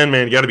 Even then,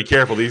 man, you got to be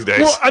careful these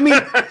days. Well, I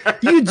mean,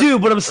 you do,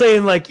 but I'm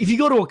saying, like, if you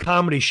go to a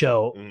comedy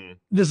show,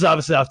 this is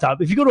obviously off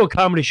top. If you go to a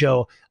comedy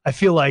show, I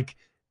feel like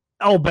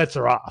all bets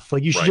are off.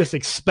 Like, you should just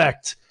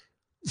expect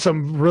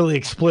some really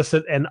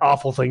explicit and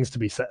awful things to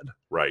be said.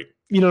 Right.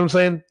 You know what I'm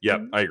saying? Yeah,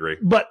 I agree.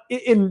 But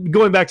in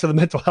going back to the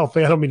mental health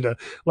thing, I don't mean to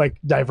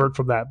divert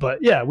from that,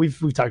 but yeah, we've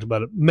talked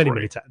about it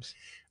many times.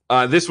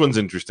 This one's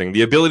interesting.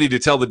 The ability to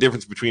tell the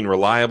difference between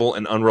reliable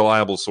and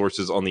unreliable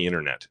sources on the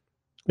internet.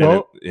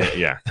 Well,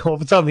 well,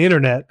 if it's on the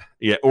internet,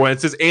 or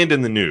it says and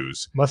in the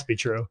news, must be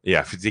true.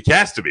 Yeah, it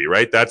has to be,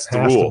 right? That's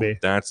the rule.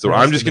 That's the rule.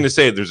 I'm just going to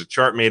say there's a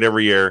chart made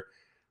every year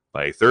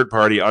by a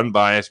third-party,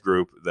 unbiased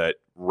group that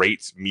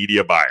rates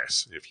media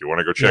bias. If you want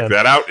to go check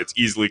that out, it's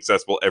easily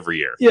accessible every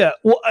year. Yeah.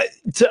 Well,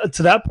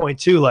 to that point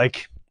too,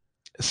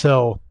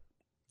 so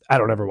I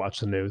don't ever watch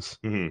the news.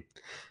 Mm-hmm.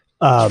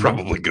 It's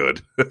probably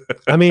good.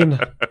 I mean,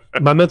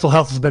 my mental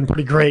health has been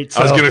pretty great.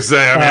 So, I was going to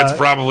say, it's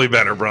probably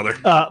better, brother.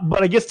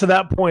 But I guess to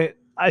that point,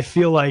 I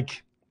feel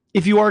like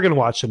if you are going to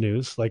watch the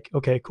news,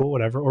 okay, cool,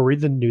 whatever, or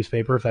read the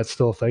newspaper if that's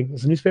still a thing.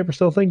 Is the newspaper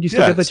still a thing? Do you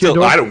still get that to your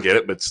door? I don't get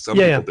it, but some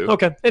people do.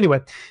 Okay. Anyway,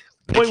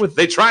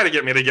 they try to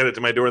get me to get it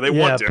to my door. They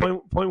want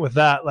to. Point with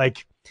that,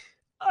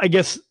 I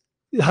guess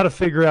how to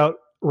figure out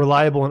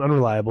reliable and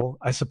unreliable.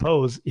 I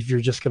suppose if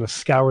you're just going to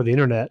scour the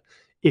internet,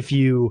 if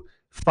you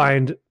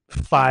find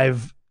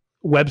 5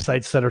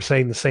 websites that are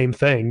saying the same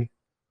thing,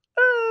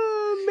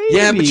 maybe.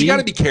 Yeah, but you got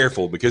to be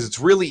careful because it's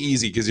really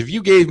easy. Because if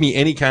you gave me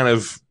any kind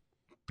of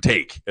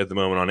take at the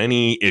moment on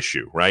any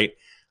issue, right,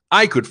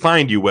 I could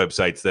find you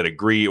websites that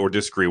agree or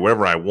disagree,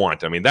 whatever I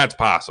want. I mean, that's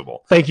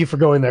possible. Thank you for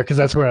going there, because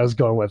that's where I was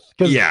going with.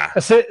 Yeah.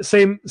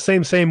 Same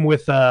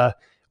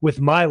with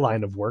my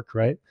line of work,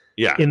 right?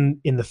 Yeah. In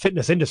the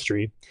fitness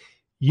industry,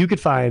 you could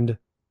find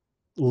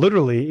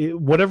literally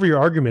whatever your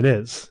argument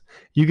is.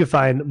 You could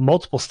find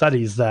multiple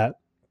studies that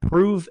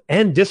prove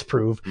and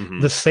disprove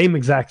the same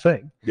exact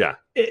thing. Yeah.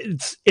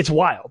 It's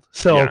wild.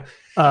 So, yeah.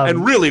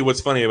 And really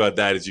what's funny about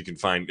that is you can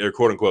find, or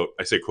quote unquote,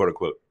 I say quote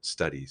unquote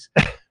studies,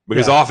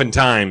 because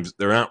oftentimes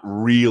they're not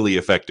really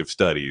effective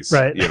studies.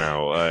 Right. You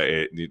know,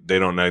 they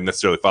don't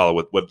necessarily follow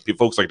what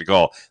folks like to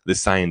call the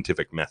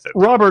scientific method.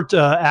 Robert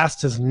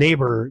asked his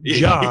neighbor,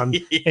 John,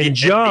 and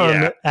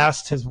John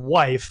asked his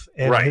wife,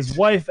 and his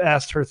wife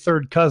asked her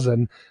third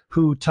cousin,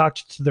 who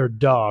talked to their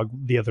dog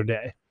the other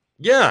day.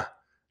 Yeah.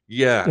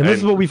 Yeah. And this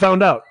is what we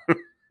found out.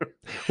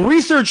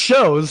 Research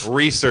shows.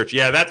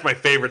 Yeah, that's my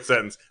favorite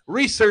sentence.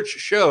 Research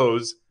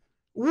shows.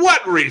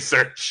 What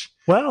research?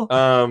 Well,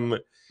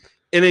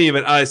 in any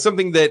event,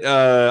 something that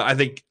I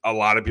think a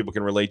lot of people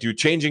can relate to: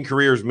 changing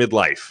careers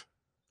midlife.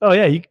 Oh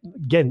yeah,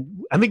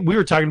 again, I think we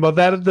were talking about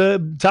that at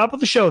the top of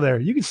the show. There,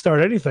 you can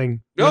start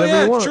anything. Oh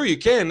yeah, it's true. You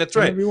can. That's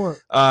right. You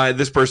want.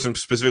 This person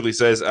specifically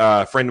says,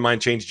 a friend of mine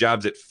changed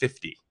jobs at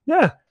 50.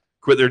 Yeah.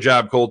 Quit their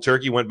job cold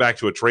turkey, went back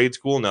to a trade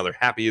school. Now they're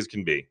happy as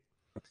can be.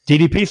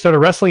 DDP started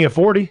wrestling at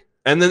 40.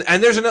 And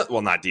there's another,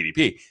 well, not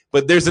DDP,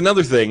 but there's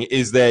another thing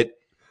is that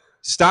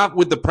stop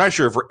with the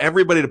pressure for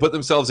everybody to put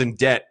themselves in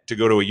debt to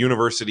go to a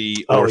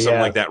university or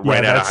something like that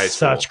right out of high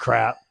school. Such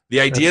crap. The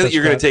idea that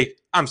you're going to take,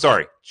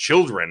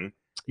 children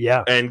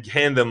and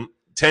hand them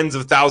tens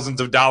of thousands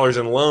of dollars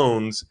in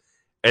loans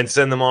and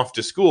send them off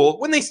to school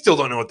when they still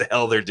don't know what the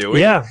hell they're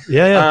doing.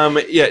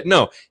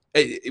 No.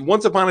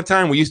 Once upon a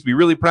time, we used to be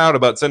really proud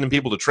about sending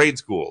people to trade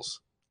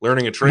schools,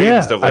 learning a trade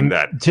and stuff like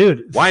that.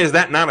 Dude, why is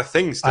that not a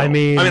thing still? I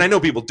mean, I know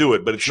people do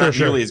it, but it's not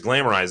nearly as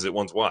glamorized as it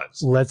once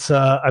was. Let's,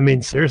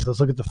 seriously, let's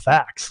look at the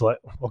facts.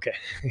 Okay,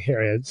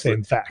 here I am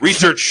saying facts.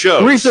 Research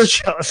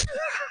shows.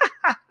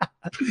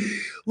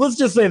 Let's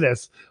just say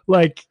this.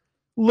 Like,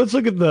 let's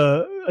look at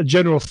the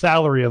general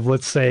salary of,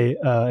 let's say,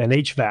 an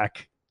HVAC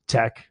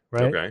tech,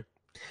 right? Okay.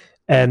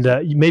 And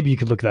maybe you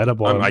could look that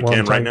up. I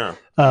can right now.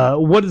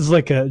 What is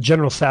like a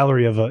general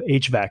salary of a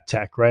HVAC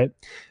tech, right?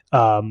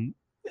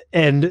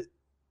 And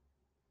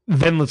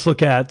then let's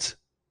look at,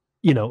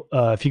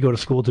 if you go to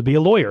school to be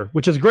a lawyer,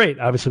 which is great.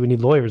 Obviously, we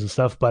need lawyers and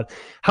stuff. But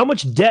how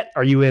much debt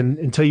are you in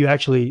until you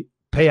actually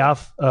pay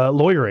off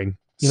lawyering?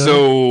 So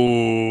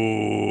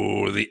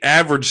the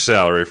average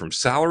salary from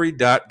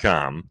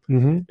salary.com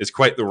is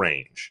quite the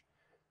range.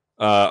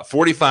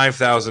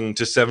 $45,000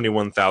 to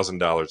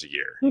 $71,000 a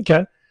year.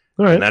 Okay.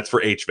 All right. And that's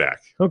for HVAC.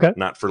 Okay.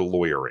 Not for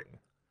lawyering.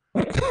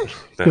 You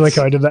like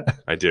how I did that?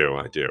 I do.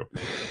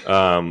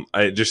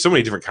 There's so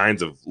many different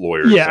kinds of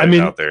lawyers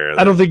out there.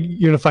 I don't think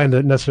you're going to find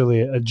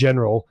necessarily a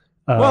general.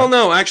 Well,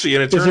 no, actually,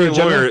 an attorney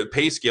lawyer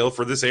pay scale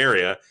for this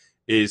area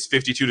is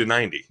 52 to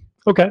 90.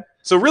 Okay.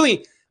 So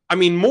really,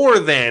 more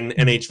than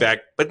an HVAC,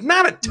 but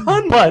not a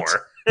ton more.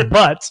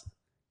 But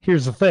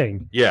here's the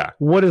thing. Yeah.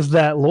 What is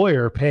that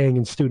lawyer paying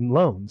in student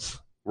loans?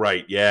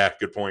 Right. Yeah.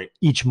 Good point.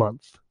 Each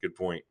month. Good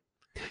point.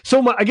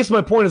 So I guess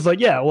my point is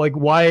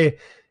why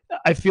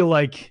I feel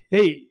like,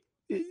 hey,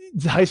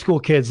 high school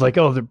kids,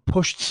 they're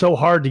pushed so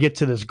hard to get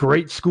to this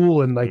great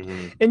school. And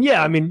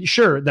and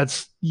sure,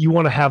 you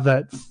want to have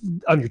that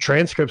on your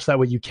transcripts. That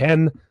way you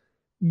can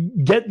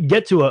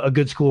get to a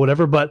good school,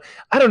 whatever. But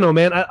I don't know,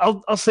 man.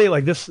 I'll say it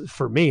like this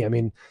for me.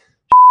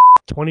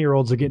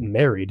 20-year-olds are getting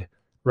married,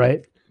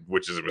 right?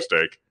 Which is a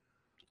mistake.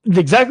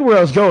 Exactly where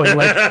I was going.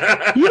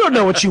 You don't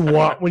know what you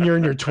want when you're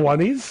in your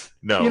 20s.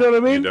 No, you know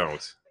what I mean?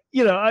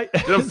 You don't.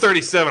 I'm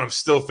 37. I'm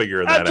still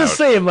figuring that out. I'm just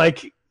saying,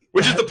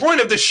 which is the point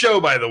of this show,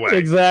 by the way.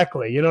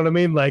 Exactly. You know what I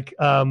mean?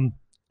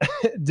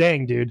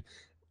 Dang, dude.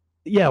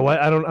 Yeah. Why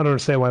I don't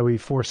understand why we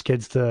force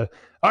kids to.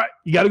 All right,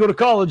 you got to go to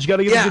college. You got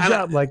to get a good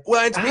job.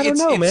 I don't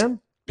know,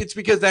 man. It's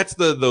because that's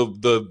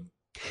the.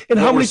 And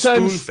how many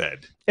times?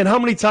 Spoon-fed. And how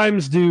many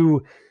times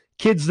do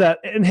kids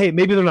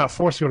maybe they're not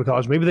forced to go to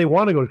college. Maybe they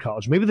want to go to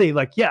college. Maybe they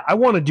I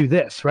want to do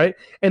this, right?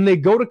 And they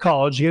go to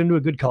college, get into a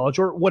good college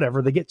or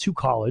whatever. They get to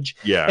college,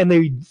 and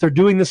they're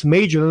doing this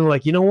major, and they're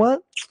like, you know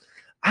what?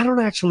 I don't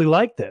actually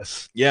like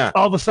this. Yeah.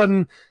 All of a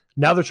sudden,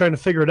 now they're trying to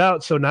figure it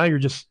out. So now you're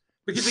just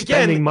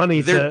spending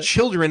money. They're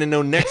children and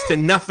know next to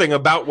nothing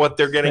about what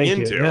they're getting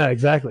into. Yeah,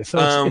 exactly.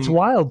 So it's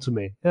wild to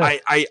me. Yeah.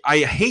 I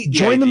hate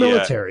join the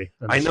military.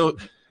 I know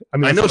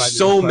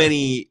so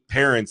many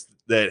parents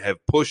that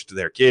have pushed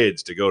their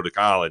kids to go to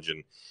college,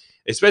 and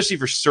especially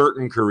for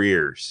certain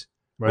careers,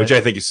 which I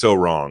think is so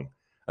wrong.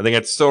 I think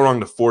it's so wrong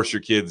to force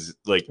your kids.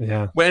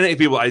 When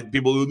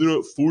people they're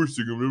not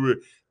forcing them.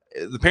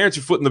 The parents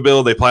are footing the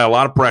bill. They apply a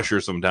lot of pressure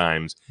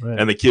sometimes,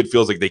 and the kid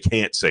feels like they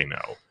can't say no.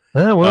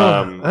 I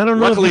don't know.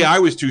 Luckily, I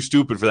was too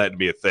stupid for that to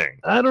be a thing.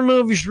 I don't know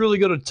if you should really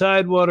go to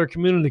Tidewater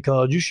Community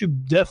College. You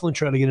should definitely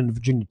try to get into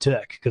Virginia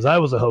Tech, because I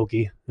was a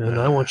Hokie, and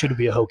I want you to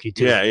be a Hokie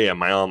too. Yeah,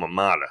 my alma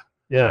mater.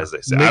 Yeah, as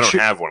they say. I don't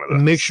have one of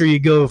those. Make sure you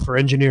go for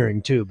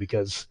engineering too,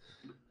 because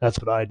that's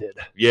what I did.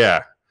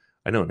 Yeah.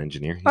 I know an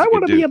engineer. He's I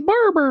want to be dude. a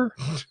barber.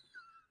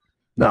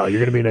 No, you're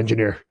going to be an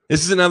engineer.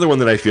 This is another one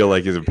that I feel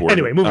like is important.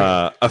 Anyway, moving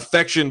on.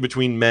 Affection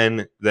between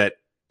men that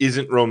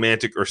isn't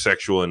romantic or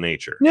sexual in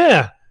nature.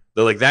 Yeah.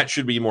 They're like, that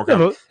should be more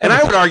common. And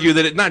I would argue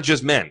that it's not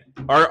just men.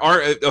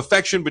 Our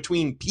affection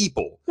between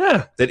people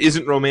that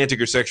isn't romantic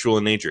or sexual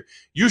in nature.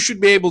 You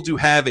should be able to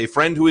have a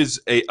friend who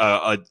is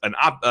a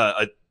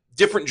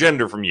different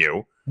gender from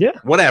you,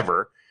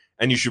 whatever,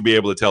 and you should be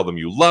able to tell them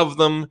you love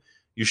them.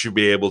 You should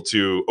be able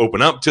to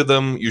open up to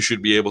them. You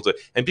should be able to,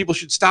 and people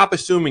should stop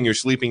assuming you're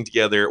sleeping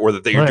together or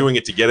that you're doing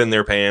it to get in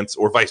their pants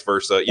or vice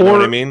versa. You know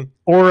what I mean?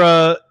 Or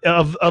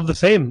of the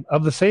same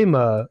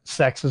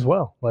sex as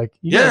well. Like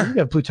you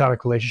have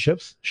platonic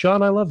relationships.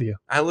 Sean, I love you.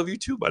 I love you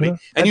too, buddy.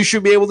 And you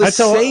should be able to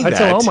say that. I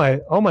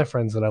tell all my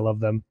friends that I love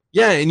them.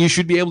 Yeah, and you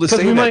should be able to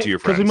say that to your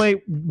friends. Because we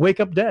might wake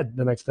up dead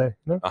the next day.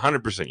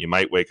 100%. You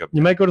might wake up.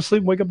 You might go to sleep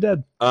and wake up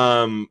dead.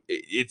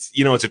 It's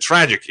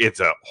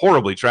a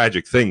horribly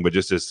tragic thing, but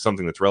just as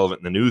something that's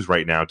relevant in the news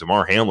right now,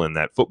 Damar Hamlin,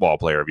 that football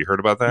player, have you heard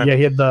about that? Yeah,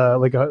 he had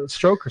a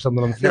stroke or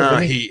something on the field. No,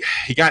 he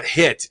got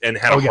hit and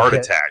had a heart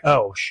attack.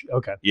 Oh,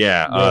 okay.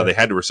 Yeah, they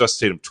had to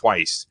resuscitate him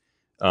twice.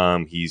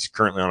 He's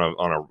currently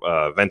on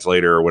a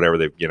ventilator or whatever.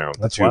 They've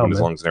that's tube wild, in his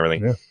man. lungs and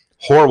everything. Yeah.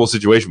 Horrible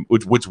situation.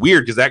 What's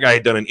weird because that guy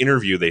had done an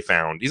interview. They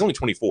found he's only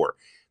 24.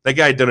 That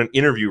guy had done an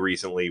interview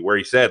recently where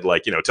he said,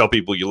 tell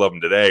people you love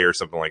them today or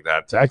something like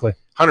that. Exactly.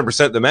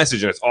 100% the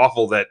message, and it's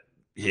awful that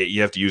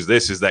you have to use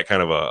this as that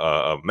kind of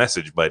a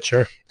message, but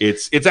sure,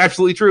 it's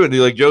absolutely true. And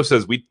like Joe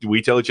says,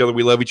 we tell each other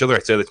we love each other. I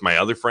say that to my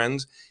other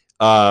friends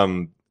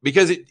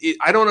because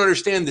I don't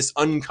understand this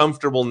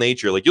uncomfortable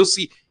nature. Like you'll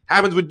see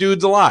happens with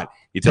dudes a lot.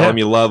 You tell them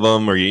you love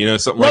them or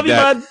something love like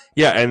that. Bud.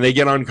 Yeah, and they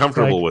get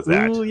uncomfortable with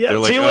that. Yeah, they're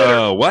like,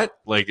 oh, what?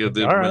 Like, all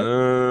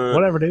right.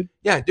 Whatever, dude.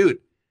 Yeah, dude.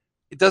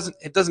 It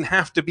doesn't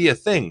have to be a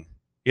thing.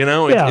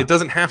 It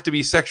doesn't have to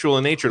be sexual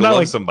in nature to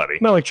love somebody.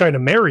 Not like trying to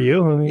marry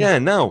you. I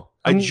mean, no.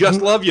 I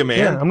just love you, man.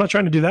 Yeah, I'm not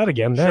trying to do that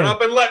again. Shut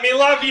up and let me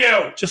love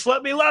you. Just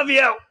let me love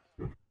you.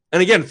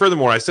 And again,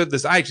 furthermore, I said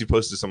this. I actually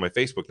posted this on my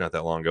Facebook not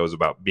that long ago. It was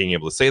about being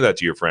able to say that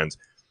to your friends.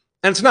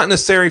 And it's not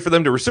necessary for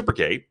them to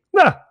reciprocate.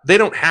 Nah. They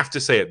don't have to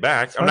say it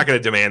back. I'm not going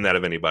to demand that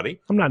of anybody.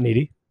 I'm not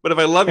needy. But if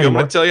I love you, I'm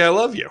going to tell you I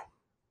love you.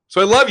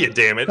 So I love you,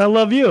 damn it. I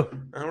love you.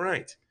 All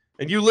right.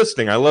 And you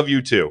listening, I love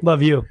you too.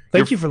 Love you.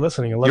 Thank you for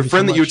listening. I love your you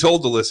friend so that you much.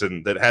 told to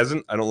listen that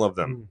hasn't, I don't love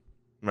them.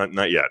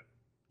 Not yet.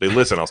 They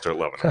listen, I'll start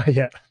loving them.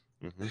 Yeah.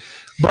 Mm-hmm.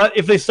 But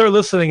if they start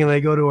listening and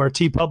they go to our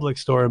TeePublic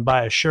store and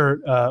buy a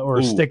shirt or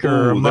a sticker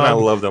or a mug then I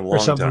love them long or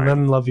something, time.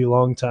 then love you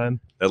long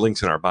time. That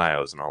link's in our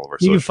bios and all of our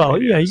You can social follow.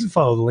 medias. Yeah, you can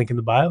follow the link in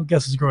the bio.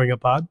 Guess it's Growing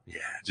Up Pod. Yeah,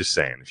 just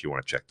saying if you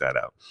want to check that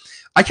out.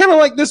 I kind of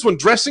like this one,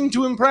 dressing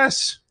to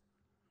impress.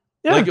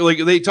 Yeah.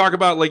 Like they talk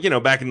about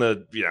back in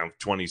the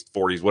 20s,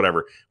 40s,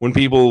 whatever, when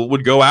people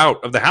would go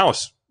out of the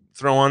house,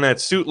 throw on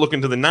that suit,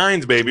 looking to the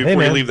nines, baby,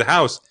 before you leave the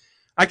house.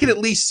 I could at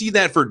least see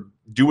that for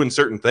doing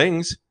certain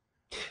things.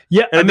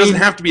 Yeah, and it doesn't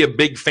have to be a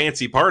big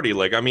fancy party.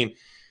 Like, I mean,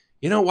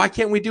 why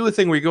can't we do a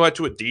thing where you go out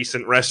to a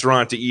decent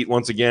restaurant to eat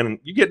once again and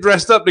you get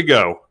dressed up to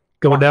go?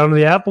 Go down to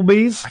the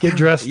Applebee's, get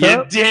dressed up.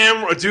 Yeah,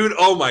 damn, dude.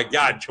 Oh my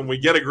God, can we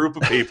get a group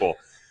of people?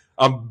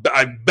 I'm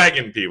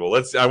begging people.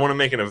 I want to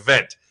make an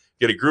event.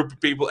 Get a group of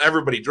people.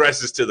 Everybody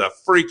dresses to the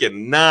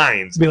freaking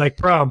nines. Be like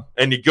prom.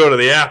 And you go to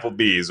the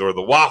Applebee's or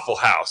the Waffle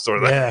House or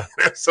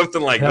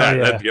something like that.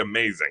 Yeah. That'd be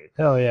amazing.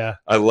 Hell yeah.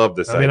 I love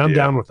this idea. I'm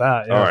down with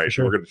that. Yeah, all right,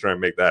 sure. we're going to try and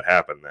make that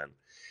happen then.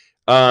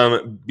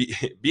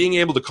 Being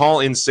able to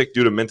call in sick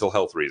due to mental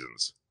health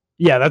reasons.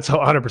 Yeah, that's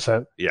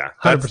 100%. Yeah,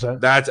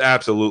 100%. That's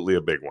absolutely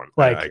a big one.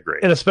 Like, I agree.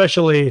 And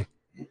especially,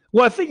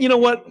 I think, you know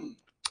what?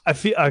 I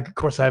feel, of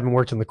course, I haven't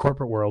worked in the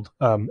corporate world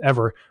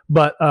ever,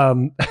 but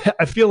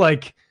I feel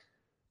like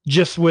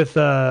just with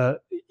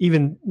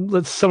even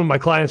some of my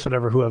clients,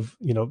 whatever, who have,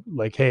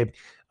 like, hey,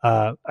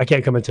 I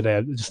can't come in today.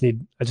 I just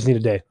need a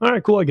day. All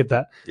right, cool. I get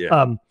that.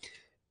 Yeah.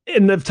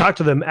 And I've talked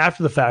to them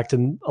after the fact,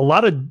 and a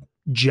lot of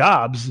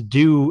jobs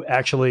do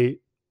actually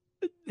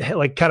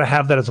like kind of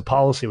have that as a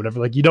policy or whatever.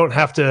 Like you don't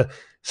have to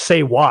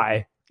say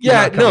why.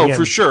 Yeah, no,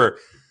 for sure.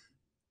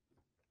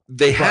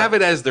 They have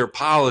it as their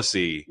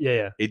policy.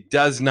 Yeah. It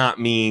does not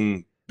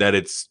mean that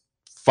it's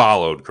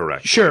followed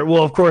correctly. Sure.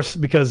 Well, of course,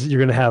 because you're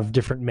going to have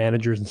different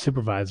managers and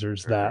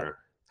supervisors that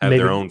have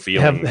their own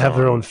feelings. Have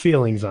their own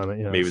feelings on it.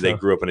 Maybe they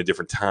grew up in a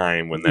different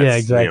time when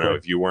that's exactly.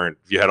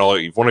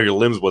 If one of your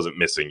limbs wasn't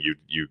missing,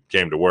 you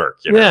came to work.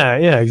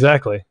 Yeah,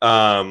 exactly.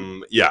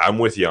 Yeah, I'm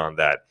with you on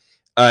that.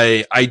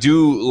 I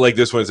do like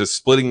this one. It says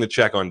splitting the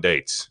check on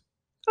dates.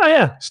 Oh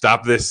yeah.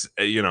 Stop this.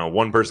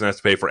 One person has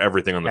to pay for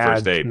everything on the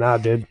first date. Nah,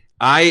 dude.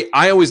 I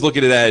always look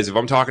at it as if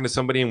I'm talking to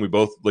somebody and we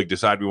both like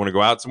decide we want to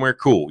go out somewhere,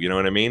 cool. You know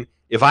what I mean?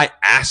 If I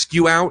ask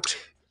you out,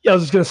 I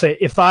was just gonna say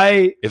if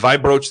I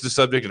broach the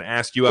subject and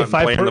ask you out and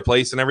plan the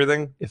place and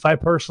everything, if I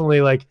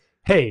personally like,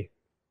 hey,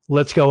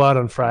 let's go out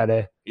on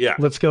Friday. Yeah.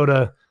 Let's go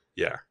to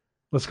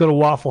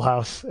Waffle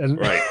House and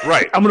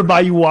right. I'm gonna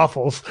buy you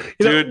waffles.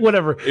 Dude,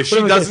 whatever. If she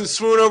doesn't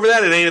swoon over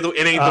that, it ain't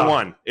the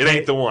one. It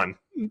ain't the one.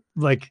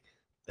 Like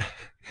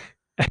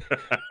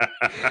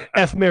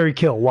F, Mary,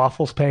 kill.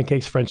 Waffles,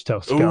 pancakes, French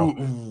toast. Go.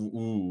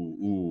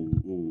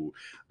 Ooh.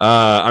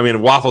 I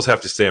mean, waffles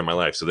have to stay in my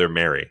life, so they're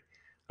Mary.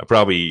 I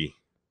probably, you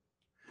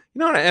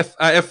know what?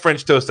 I F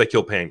French toast. I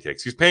kill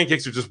pancakes because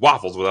pancakes are just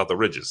waffles without the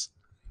ridges.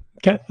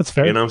 Okay, that's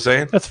fair. You know what I'm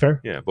saying? That's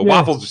fair. Yeah, but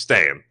waffles are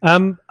staying.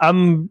 I'm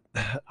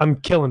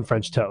killing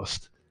French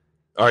toast.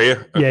 Are you?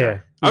 Okay. Yeah.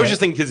 I was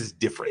just thinking because it's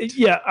different.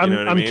 Yeah, I'm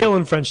I mean?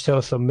 killing French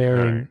toast. I'm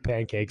marrying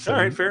pancakes. All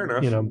right, fair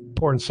enough. You know,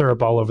 pouring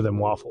syrup all over them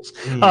waffles.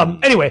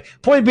 Anyway,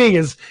 point being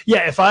is,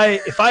 yeah, if I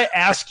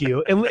ask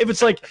you, and if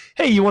it's like,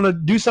 hey, you want to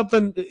do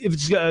something? If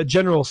it's a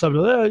general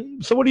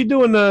subject, so what are you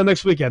doing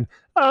next weekend?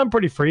 I'm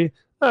pretty free.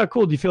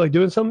 Cool. Do you feel like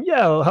doing something?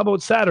 Yeah. How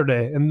about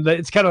Saturday? And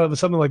it's kind of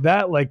something like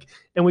that. Like,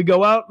 and we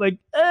go out. Like,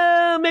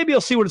 maybe I'll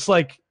see what it's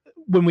like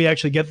when we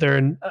actually get there,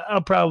 and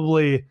I'll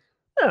probably,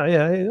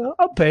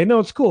 I'll pay. No,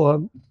 it's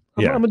cool.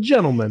 I'm a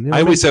gentleman. You know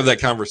I always have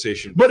that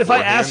conversation. But if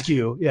I ask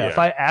you, if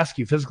I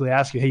physically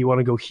ask you, hey, you want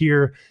to go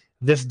here,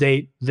 this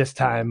date, this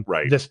time,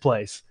 this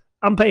place,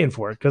 I'm paying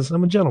for it because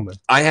I'm a gentleman.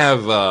 I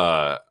have,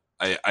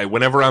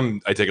 whenever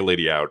I take a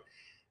lady out,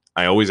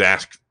 I always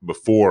ask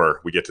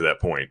before we get to that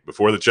point,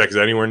 before the check is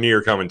anywhere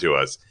near coming to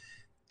us,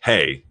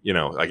 hey, you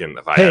know, can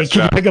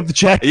you pick up the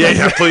check?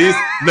 Yeah, please.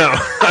 No,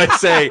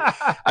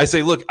 I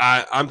say, look,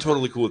 I'm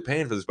totally cool with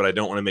paying for this, but I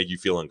don't want to make you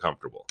feel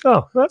uncomfortable.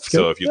 Oh, that's good.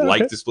 So if you'd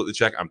like to split the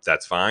check,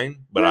 that's fine,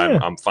 but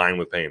I'm fine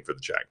with paying for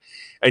the check.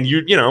 And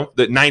you know,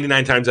 that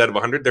 99 times out of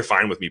 100, they're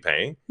fine with me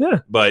paying. Yeah.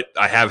 But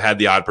I have had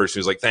the odd person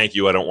who's like, thank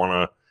you, I don't want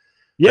to.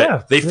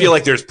 Yeah, they feel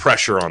like there's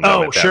pressure on them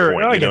at that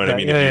point. You know what I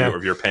mean? Yeah,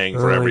 if you're paying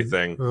for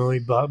everything. Oh, he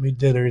bought me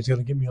dinner. He's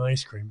gonna give me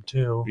ice cream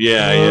too.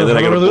 Yeah. Then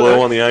I gotta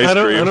blow on the ice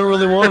cream. I don't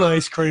really want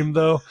ice cream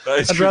though.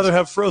 I'd rather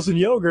have frozen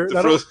yogurt.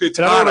 I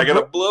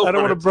gotta blow. I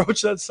don't want to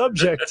broach that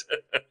subject.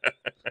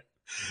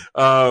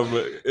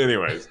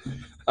 Anyways,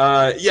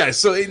 yeah.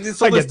 So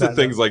it's a list of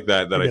things like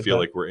that I feel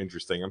like were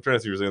interesting. I'm trying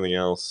to see if there's anything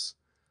else.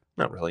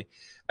 Not really.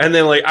 And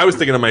then I was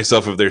thinking to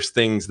myself, if there's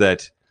things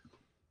that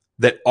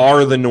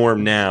are the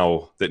norm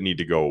now that need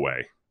to go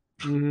away.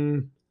 Mm-hmm.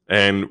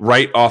 And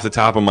right off the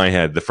top of my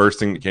head, the first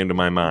thing that came to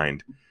my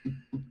mind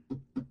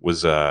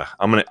was I'm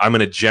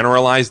gonna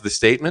generalize the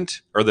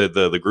statement or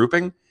the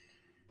grouping,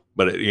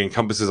 but it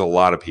encompasses a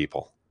lot of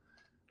people.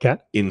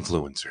 Okay.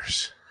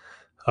 Influencers.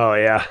 Oh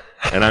yeah.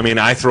 And I mean,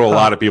 I throw a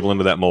lot of people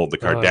into that mold: the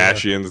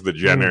Kardashians, the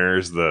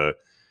Jenners, the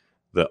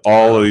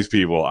all of these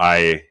people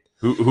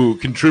who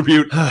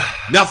contribute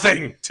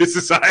nothing to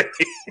society.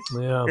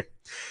 Yeah.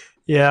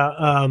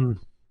 Yeah.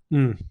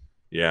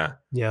 Yeah.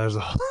 There's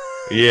a.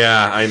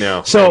 Yeah, I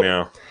know.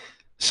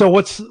 So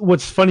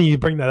what's funny you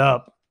bring that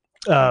up,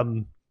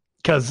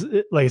 because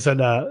like I said,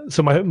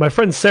 so my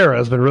friend Sarah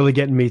has been really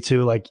getting me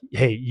to like,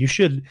 hey, you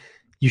should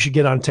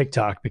get on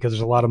TikTok because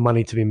there's a lot of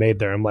money to be made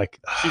there. I'm like,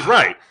 she's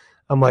right.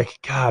 I'm like,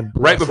 God.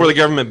 Right before the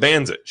government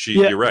bans it,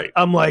 you're right.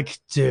 I'm like,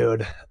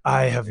 dude,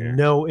 I have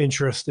no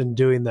interest in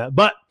doing that.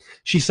 But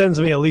she sends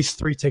me at least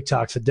 3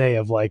 TikToks a day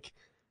of like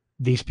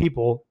these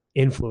people.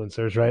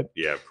 Influencers, right?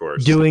 Yeah, of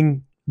course.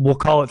 Doing, we'll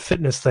call it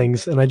fitness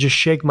things, and I just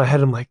shake my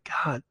head. I'm like,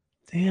 God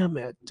damn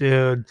it,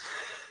 dude.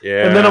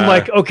 Yeah. And then I'm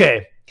like,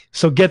 okay,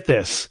 so get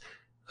this.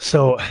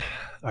 So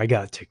I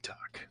got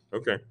TikTok.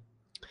 Okay.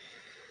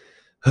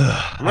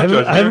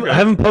 I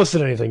haven't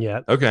posted anything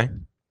yet. Okay.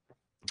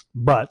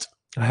 But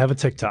I have a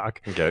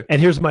TikTok. Okay.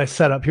 And here's my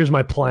setup. Here's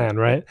my plan,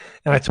 right?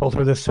 And I told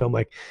her this too. I'm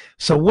like,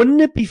 so wouldn't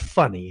it be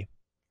funny?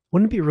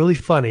 Wouldn't it be really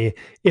funny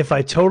if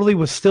I totally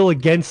was still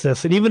against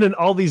this? And even in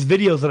all these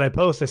videos that I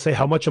post, I say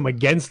how much I'm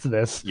against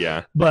this.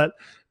 Yeah. But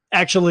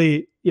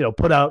actually, you know,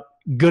 put out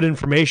good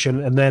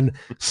information and then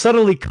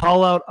suddenly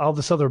call out all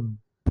this other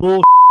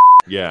bull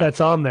that's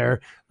on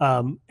there,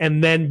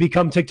 and then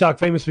become TikTok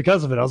famous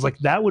because of it. I was like,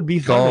 that would be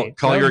funny.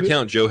 Call your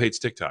account. Joe hates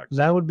TikTok.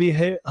 That would be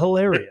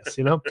hilarious,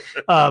 you know?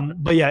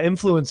 But yeah,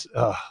 influence.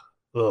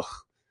 Ugh.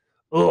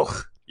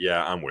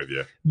 Yeah, I'm with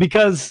you.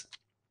 Because...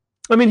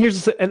 I mean,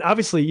 and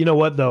obviously, you know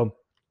what though?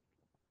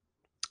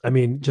 I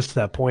mean, just to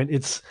that point,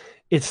 it's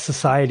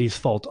society's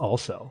fault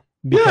also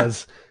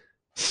because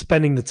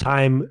spending the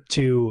time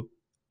to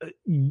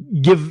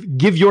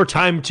give your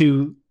time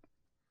to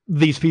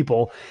these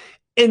people,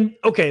 and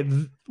okay,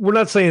 I'm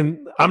not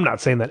saying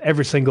that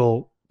every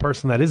single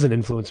person that is an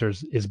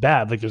influencer is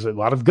bad. Like, there's a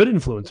lot of good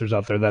influencers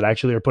out there that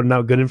actually are putting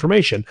out good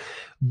information,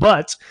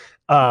 but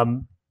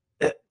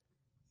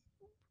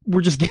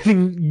we're just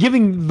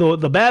giving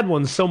the bad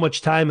ones so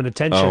much time and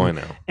attention. Oh, I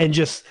know. And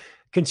just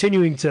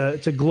continuing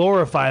to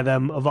glorify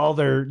them of all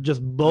their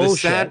just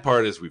bullshit. The sad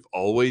part is we've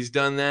always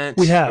done that.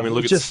 We have. I mean,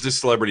 look at just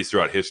celebrities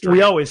throughout history.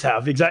 We always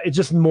have. Exactly. It's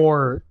just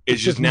more.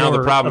 It's just now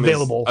the problem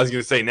available. Is. I was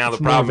going to say now the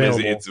problem is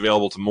it's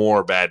available to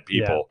more bad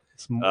people.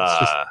 Yeah, it's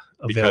just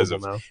because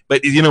of now.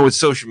 But you know, with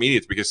social media,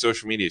 it's because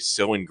social media is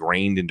so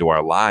ingrained into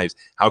our lives.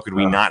 How could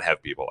we not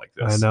have people like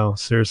this? I know.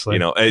 Seriously. You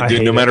know,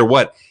 no matter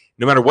what.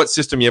 No matter what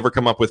system you ever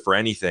come up with for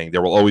anything,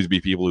 there will always be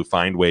people who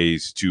find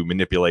ways to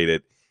manipulate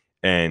it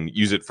and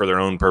use it for their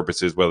own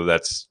purposes, whether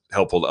that's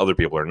helpful to other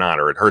people or not,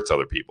 or it hurts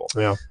other people.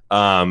 Yeah.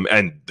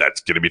 And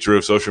that's going to be true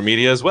of social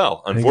media as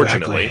well,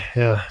 unfortunately.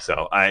 Exactly. Yeah.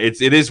 So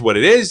it is what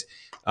it is.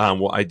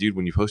 Well, dude,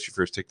 when you post your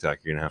first TikTok,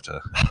 you're going to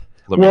have to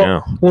let me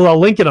know. Well, I'll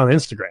link it on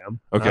Instagram.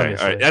 Okay.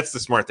 Obviously. All right. That's the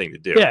smart thing to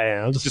do.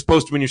 Yeah. I'll Just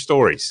post them in your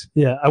stories.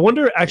 Yeah. I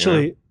wonder,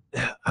 actually,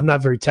 I'm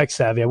not very tech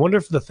savvy. I wonder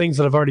if the things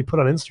that I've already put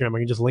on Instagram, I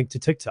can just link to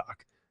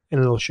TikTok and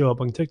it'll show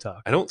up on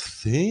TikTok. I don't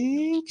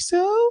think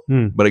so,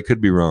 but I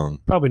could be wrong.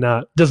 Probably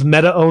not. Does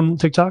Meta own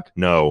TikTok?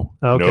 No.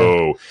 Okay.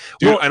 No.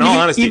 Dude, Well, in all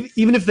honesty,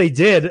 even if they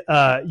did,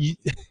 this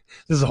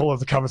is a whole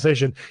other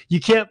conversation. You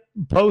can't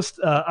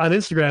post on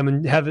Instagram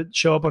and have it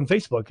show up on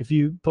Facebook. If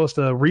you post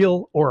a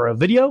reel or a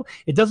video,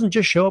 it doesn't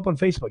just show up on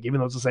Facebook, even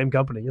though it's the same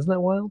company. Isn't that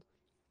wild?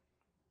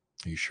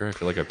 Are you sure? I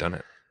feel like I've done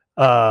it.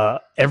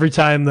 Every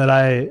time that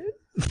I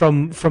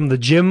from the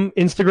gym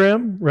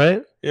Instagram,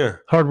 right? Yeah.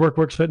 Hard Work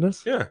Works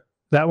Fitness. Yeah.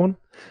 That one.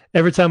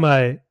 Every time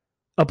I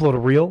upload a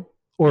reel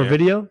or a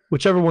video,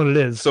 whichever one it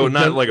is. So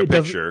not like a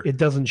picture. It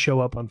doesn't show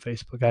up on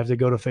Facebook. I have to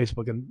go to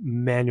Facebook and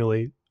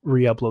manually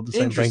re-upload the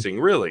same thing. Interesting,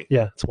 really?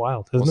 Yeah, it's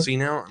wild, isn't it? See,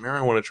 now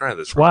I want to try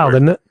this. It's wild,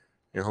 isn't it?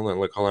 Yeah, hold on.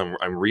 Look, hold on.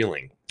 I'm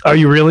reeling. Are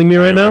you reeling me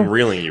right now? I'm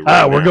reeling you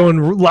right now. We're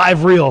going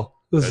live reel.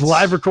 This is That's-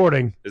 live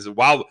recording. This is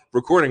wild.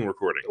 Recording.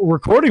 Recording.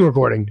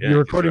 Yeah, You're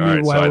recording all me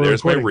right, while so we're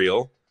there's recording. my reel.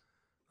 All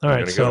I'm right,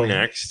 going to so go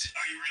next.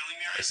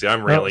 I see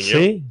I'm reeling you.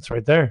 See, it's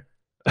right there.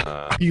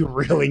 Are you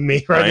reeling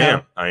me right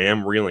now? I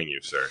am reeling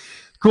you, sir.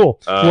 Cool.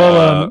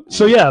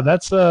 So yeah,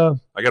 that's I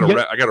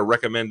gotta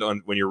recommend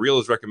on when your reel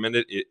is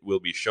recommended, it will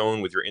be shown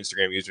with your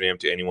Instagram username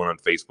to anyone on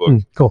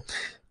Facebook. Cool.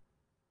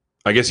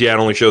 I guess it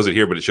only shows it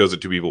here, but it shows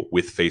it to people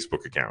with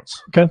Facebook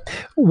accounts. Okay.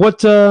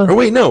 What? Oh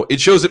wait, no, it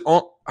shows it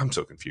all. I'm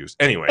so confused.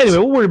 Anyway,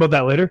 we'll worry about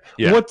that later.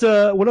 Yeah. What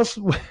else?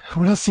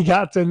 What else you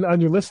got on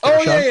your list? Oh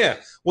there, Sean? yeah.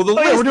 Well, the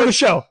we're doing a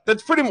show.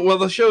 That's pretty much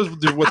the show's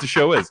what the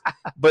show is.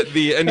 But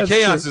the That's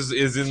chaos true.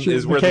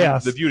 is where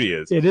chaos. the beauty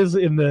is. It is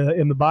in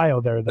the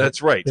bio there.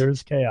 That's right.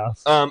 There's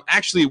chaos.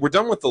 Actually, we're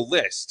done with the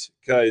list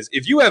because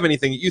if you have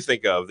anything that you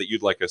think of that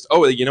you'd like us,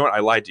 you know what?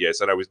 I lied to you. I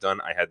said I was done.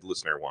 I had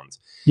listener ones.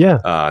 Yeah.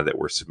 That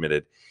were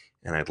submitted,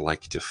 and I'd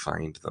like to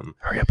find them.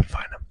 Hurry up and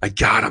find them. I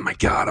got them.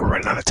 We're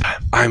running out of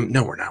time.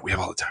 No, we're not. We have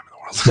all the time in the world.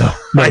 No,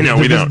 I know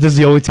we don't. This is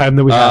the only time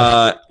that we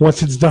have.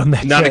 Once it's done,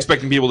 that's Not it.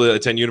 expecting people to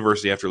attend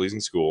university after leaving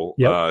school.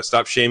 Yep.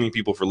 Stop shaming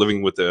people for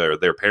living with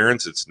their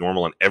parents. It's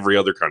normal in every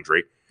other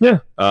country. Yeah.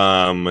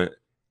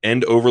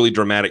 End overly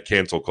dramatic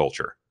cancel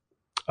culture.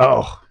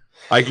 Oh,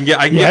 I can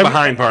get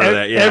behind part of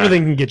that. Yeah.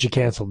 Everything can get you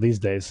canceled these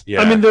days.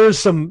 Yeah. I mean, there's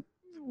some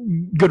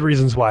good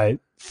reasons why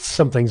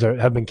some things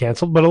have been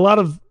canceled, but a lot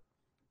of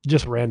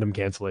just random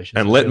cancellations.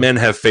 And let men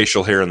have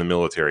facial hair in the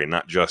military,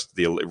 not just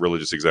the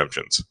religious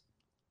exemptions.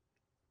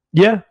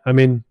 Yeah, I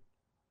mean,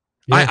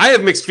 yeah. I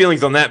have mixed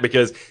feelings on that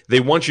because they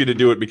want you to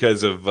do it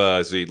because of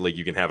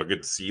you can have a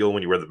good seal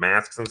when you wear the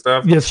masks and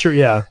stuff. Yes, sure,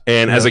 yeah.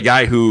 And as a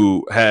guy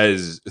who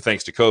has,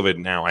 thanks to COVID,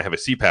 now I have a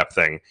CPAP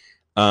thing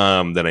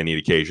that I need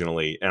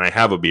occasionally, and I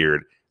have a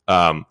beard.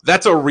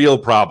 That's a real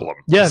problem.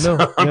 Yeah, so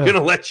no, I'm going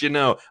to let you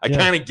know. I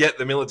kind of get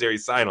the military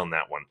side on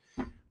that one.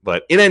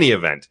 But in any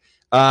event,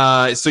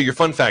 so your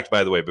fun fact,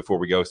 by the way, before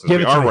we go, since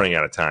we are running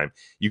out of time,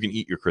 you can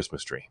eat your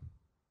Christmas tree.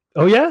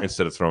 Oh, yeah?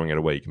 Instead of throwing it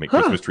away, you can make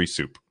Christmas tree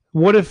soup.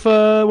 What if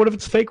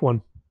it's a fake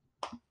one?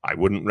 I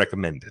wouldn't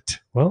recommend it.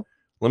 Well,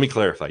 let me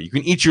clarify. You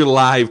can eat your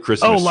live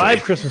Christmas tree. Oh,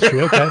 live Christmas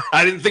tree. Okay.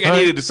 I didn't think I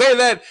needed to say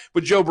that,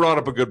 but Joe brought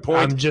up a good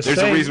point. I'm just There's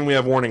saying, a reason we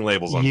have warning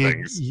labels on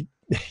things.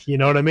 You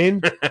know what I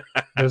mean?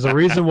 There's a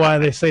reason why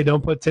they say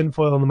don't put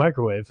tinfoil in the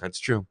microwave. That's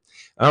true.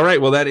 All right.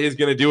 Well, that is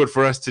going to do it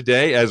for us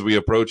today as we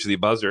approach the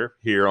buzzer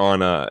here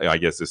on, I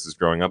guess this is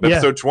Growing Up,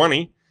 episode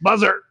 20.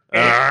 Buzzer.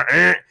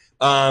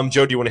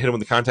 Joe, do you want to hit him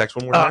with the contacts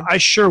one more time? I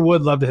sure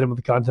would love to hit him with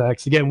the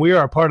contacts. Again, we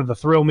are a part of the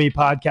Thrill Me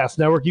Podcast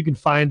Network. You can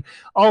find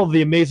all of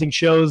the amazing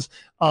shows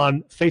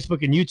on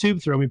Facebook and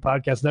YouTube, Thrill Me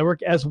Podcast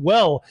Network, as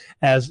well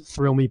as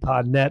Thrill Me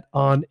Podnet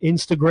on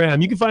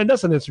Instagram. You can find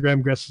us on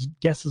Instagram,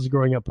 Guess Is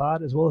Growing Up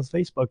Pod, as well as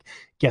Facebook,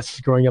 Guess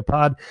Is Growing Up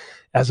Pod.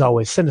 As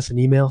always, send us an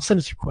email, send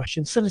us your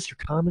questions, send us your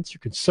comments, your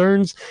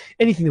concerns,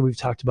 anything that we've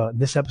talked about in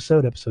this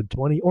episode, episode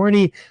 20, or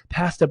any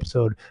past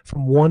episode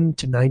from 1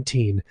 to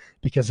 19,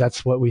 because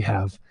that's what we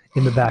have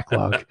in the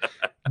backlog.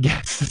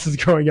 Yes, this is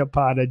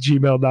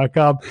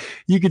growinguppod@gmail.com.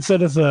 You can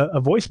send us a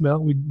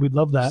voicemail. We'd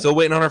love that. Still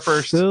waiting on our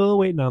first. Still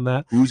waiting on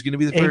that. Who's going to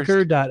be the first?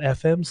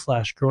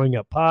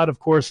 Anchor.fm/growinguppod. Of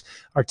course,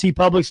 our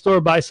TeePublic store.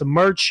 Buy some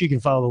merch. You can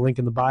follow the link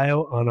in the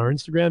bio on our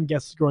Instagram,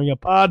 Guess Is Growing Up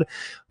Pod.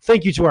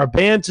 Thank you to our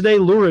band today,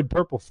 Lurid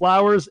Purple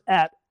Flowers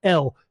at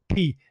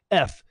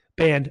LPF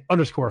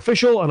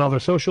Band_official on all their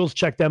socials.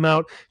 Check them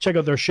out. Check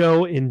out their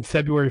show on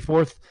February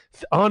 4th,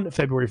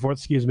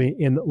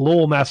 in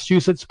Lowell,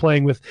 Massachusetts,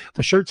 playing with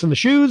the Shirts and the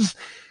Shoes.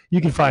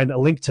 You can find a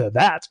link to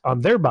that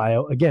on their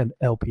bio. Again,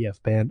 LPF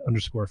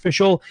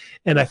Band_official.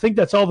 And I think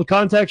that's all the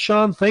contacts,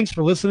 Sean. Thanks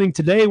for listening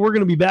today. We're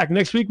going to be back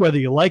next week, whether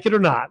you like it or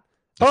not.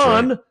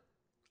 Right.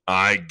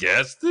 I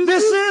guess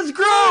this is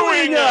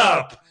Growing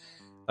Up.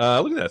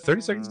 Look at that,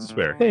 30 seconds to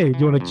spare. Hey, do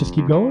you want to just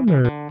keep going,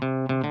 or?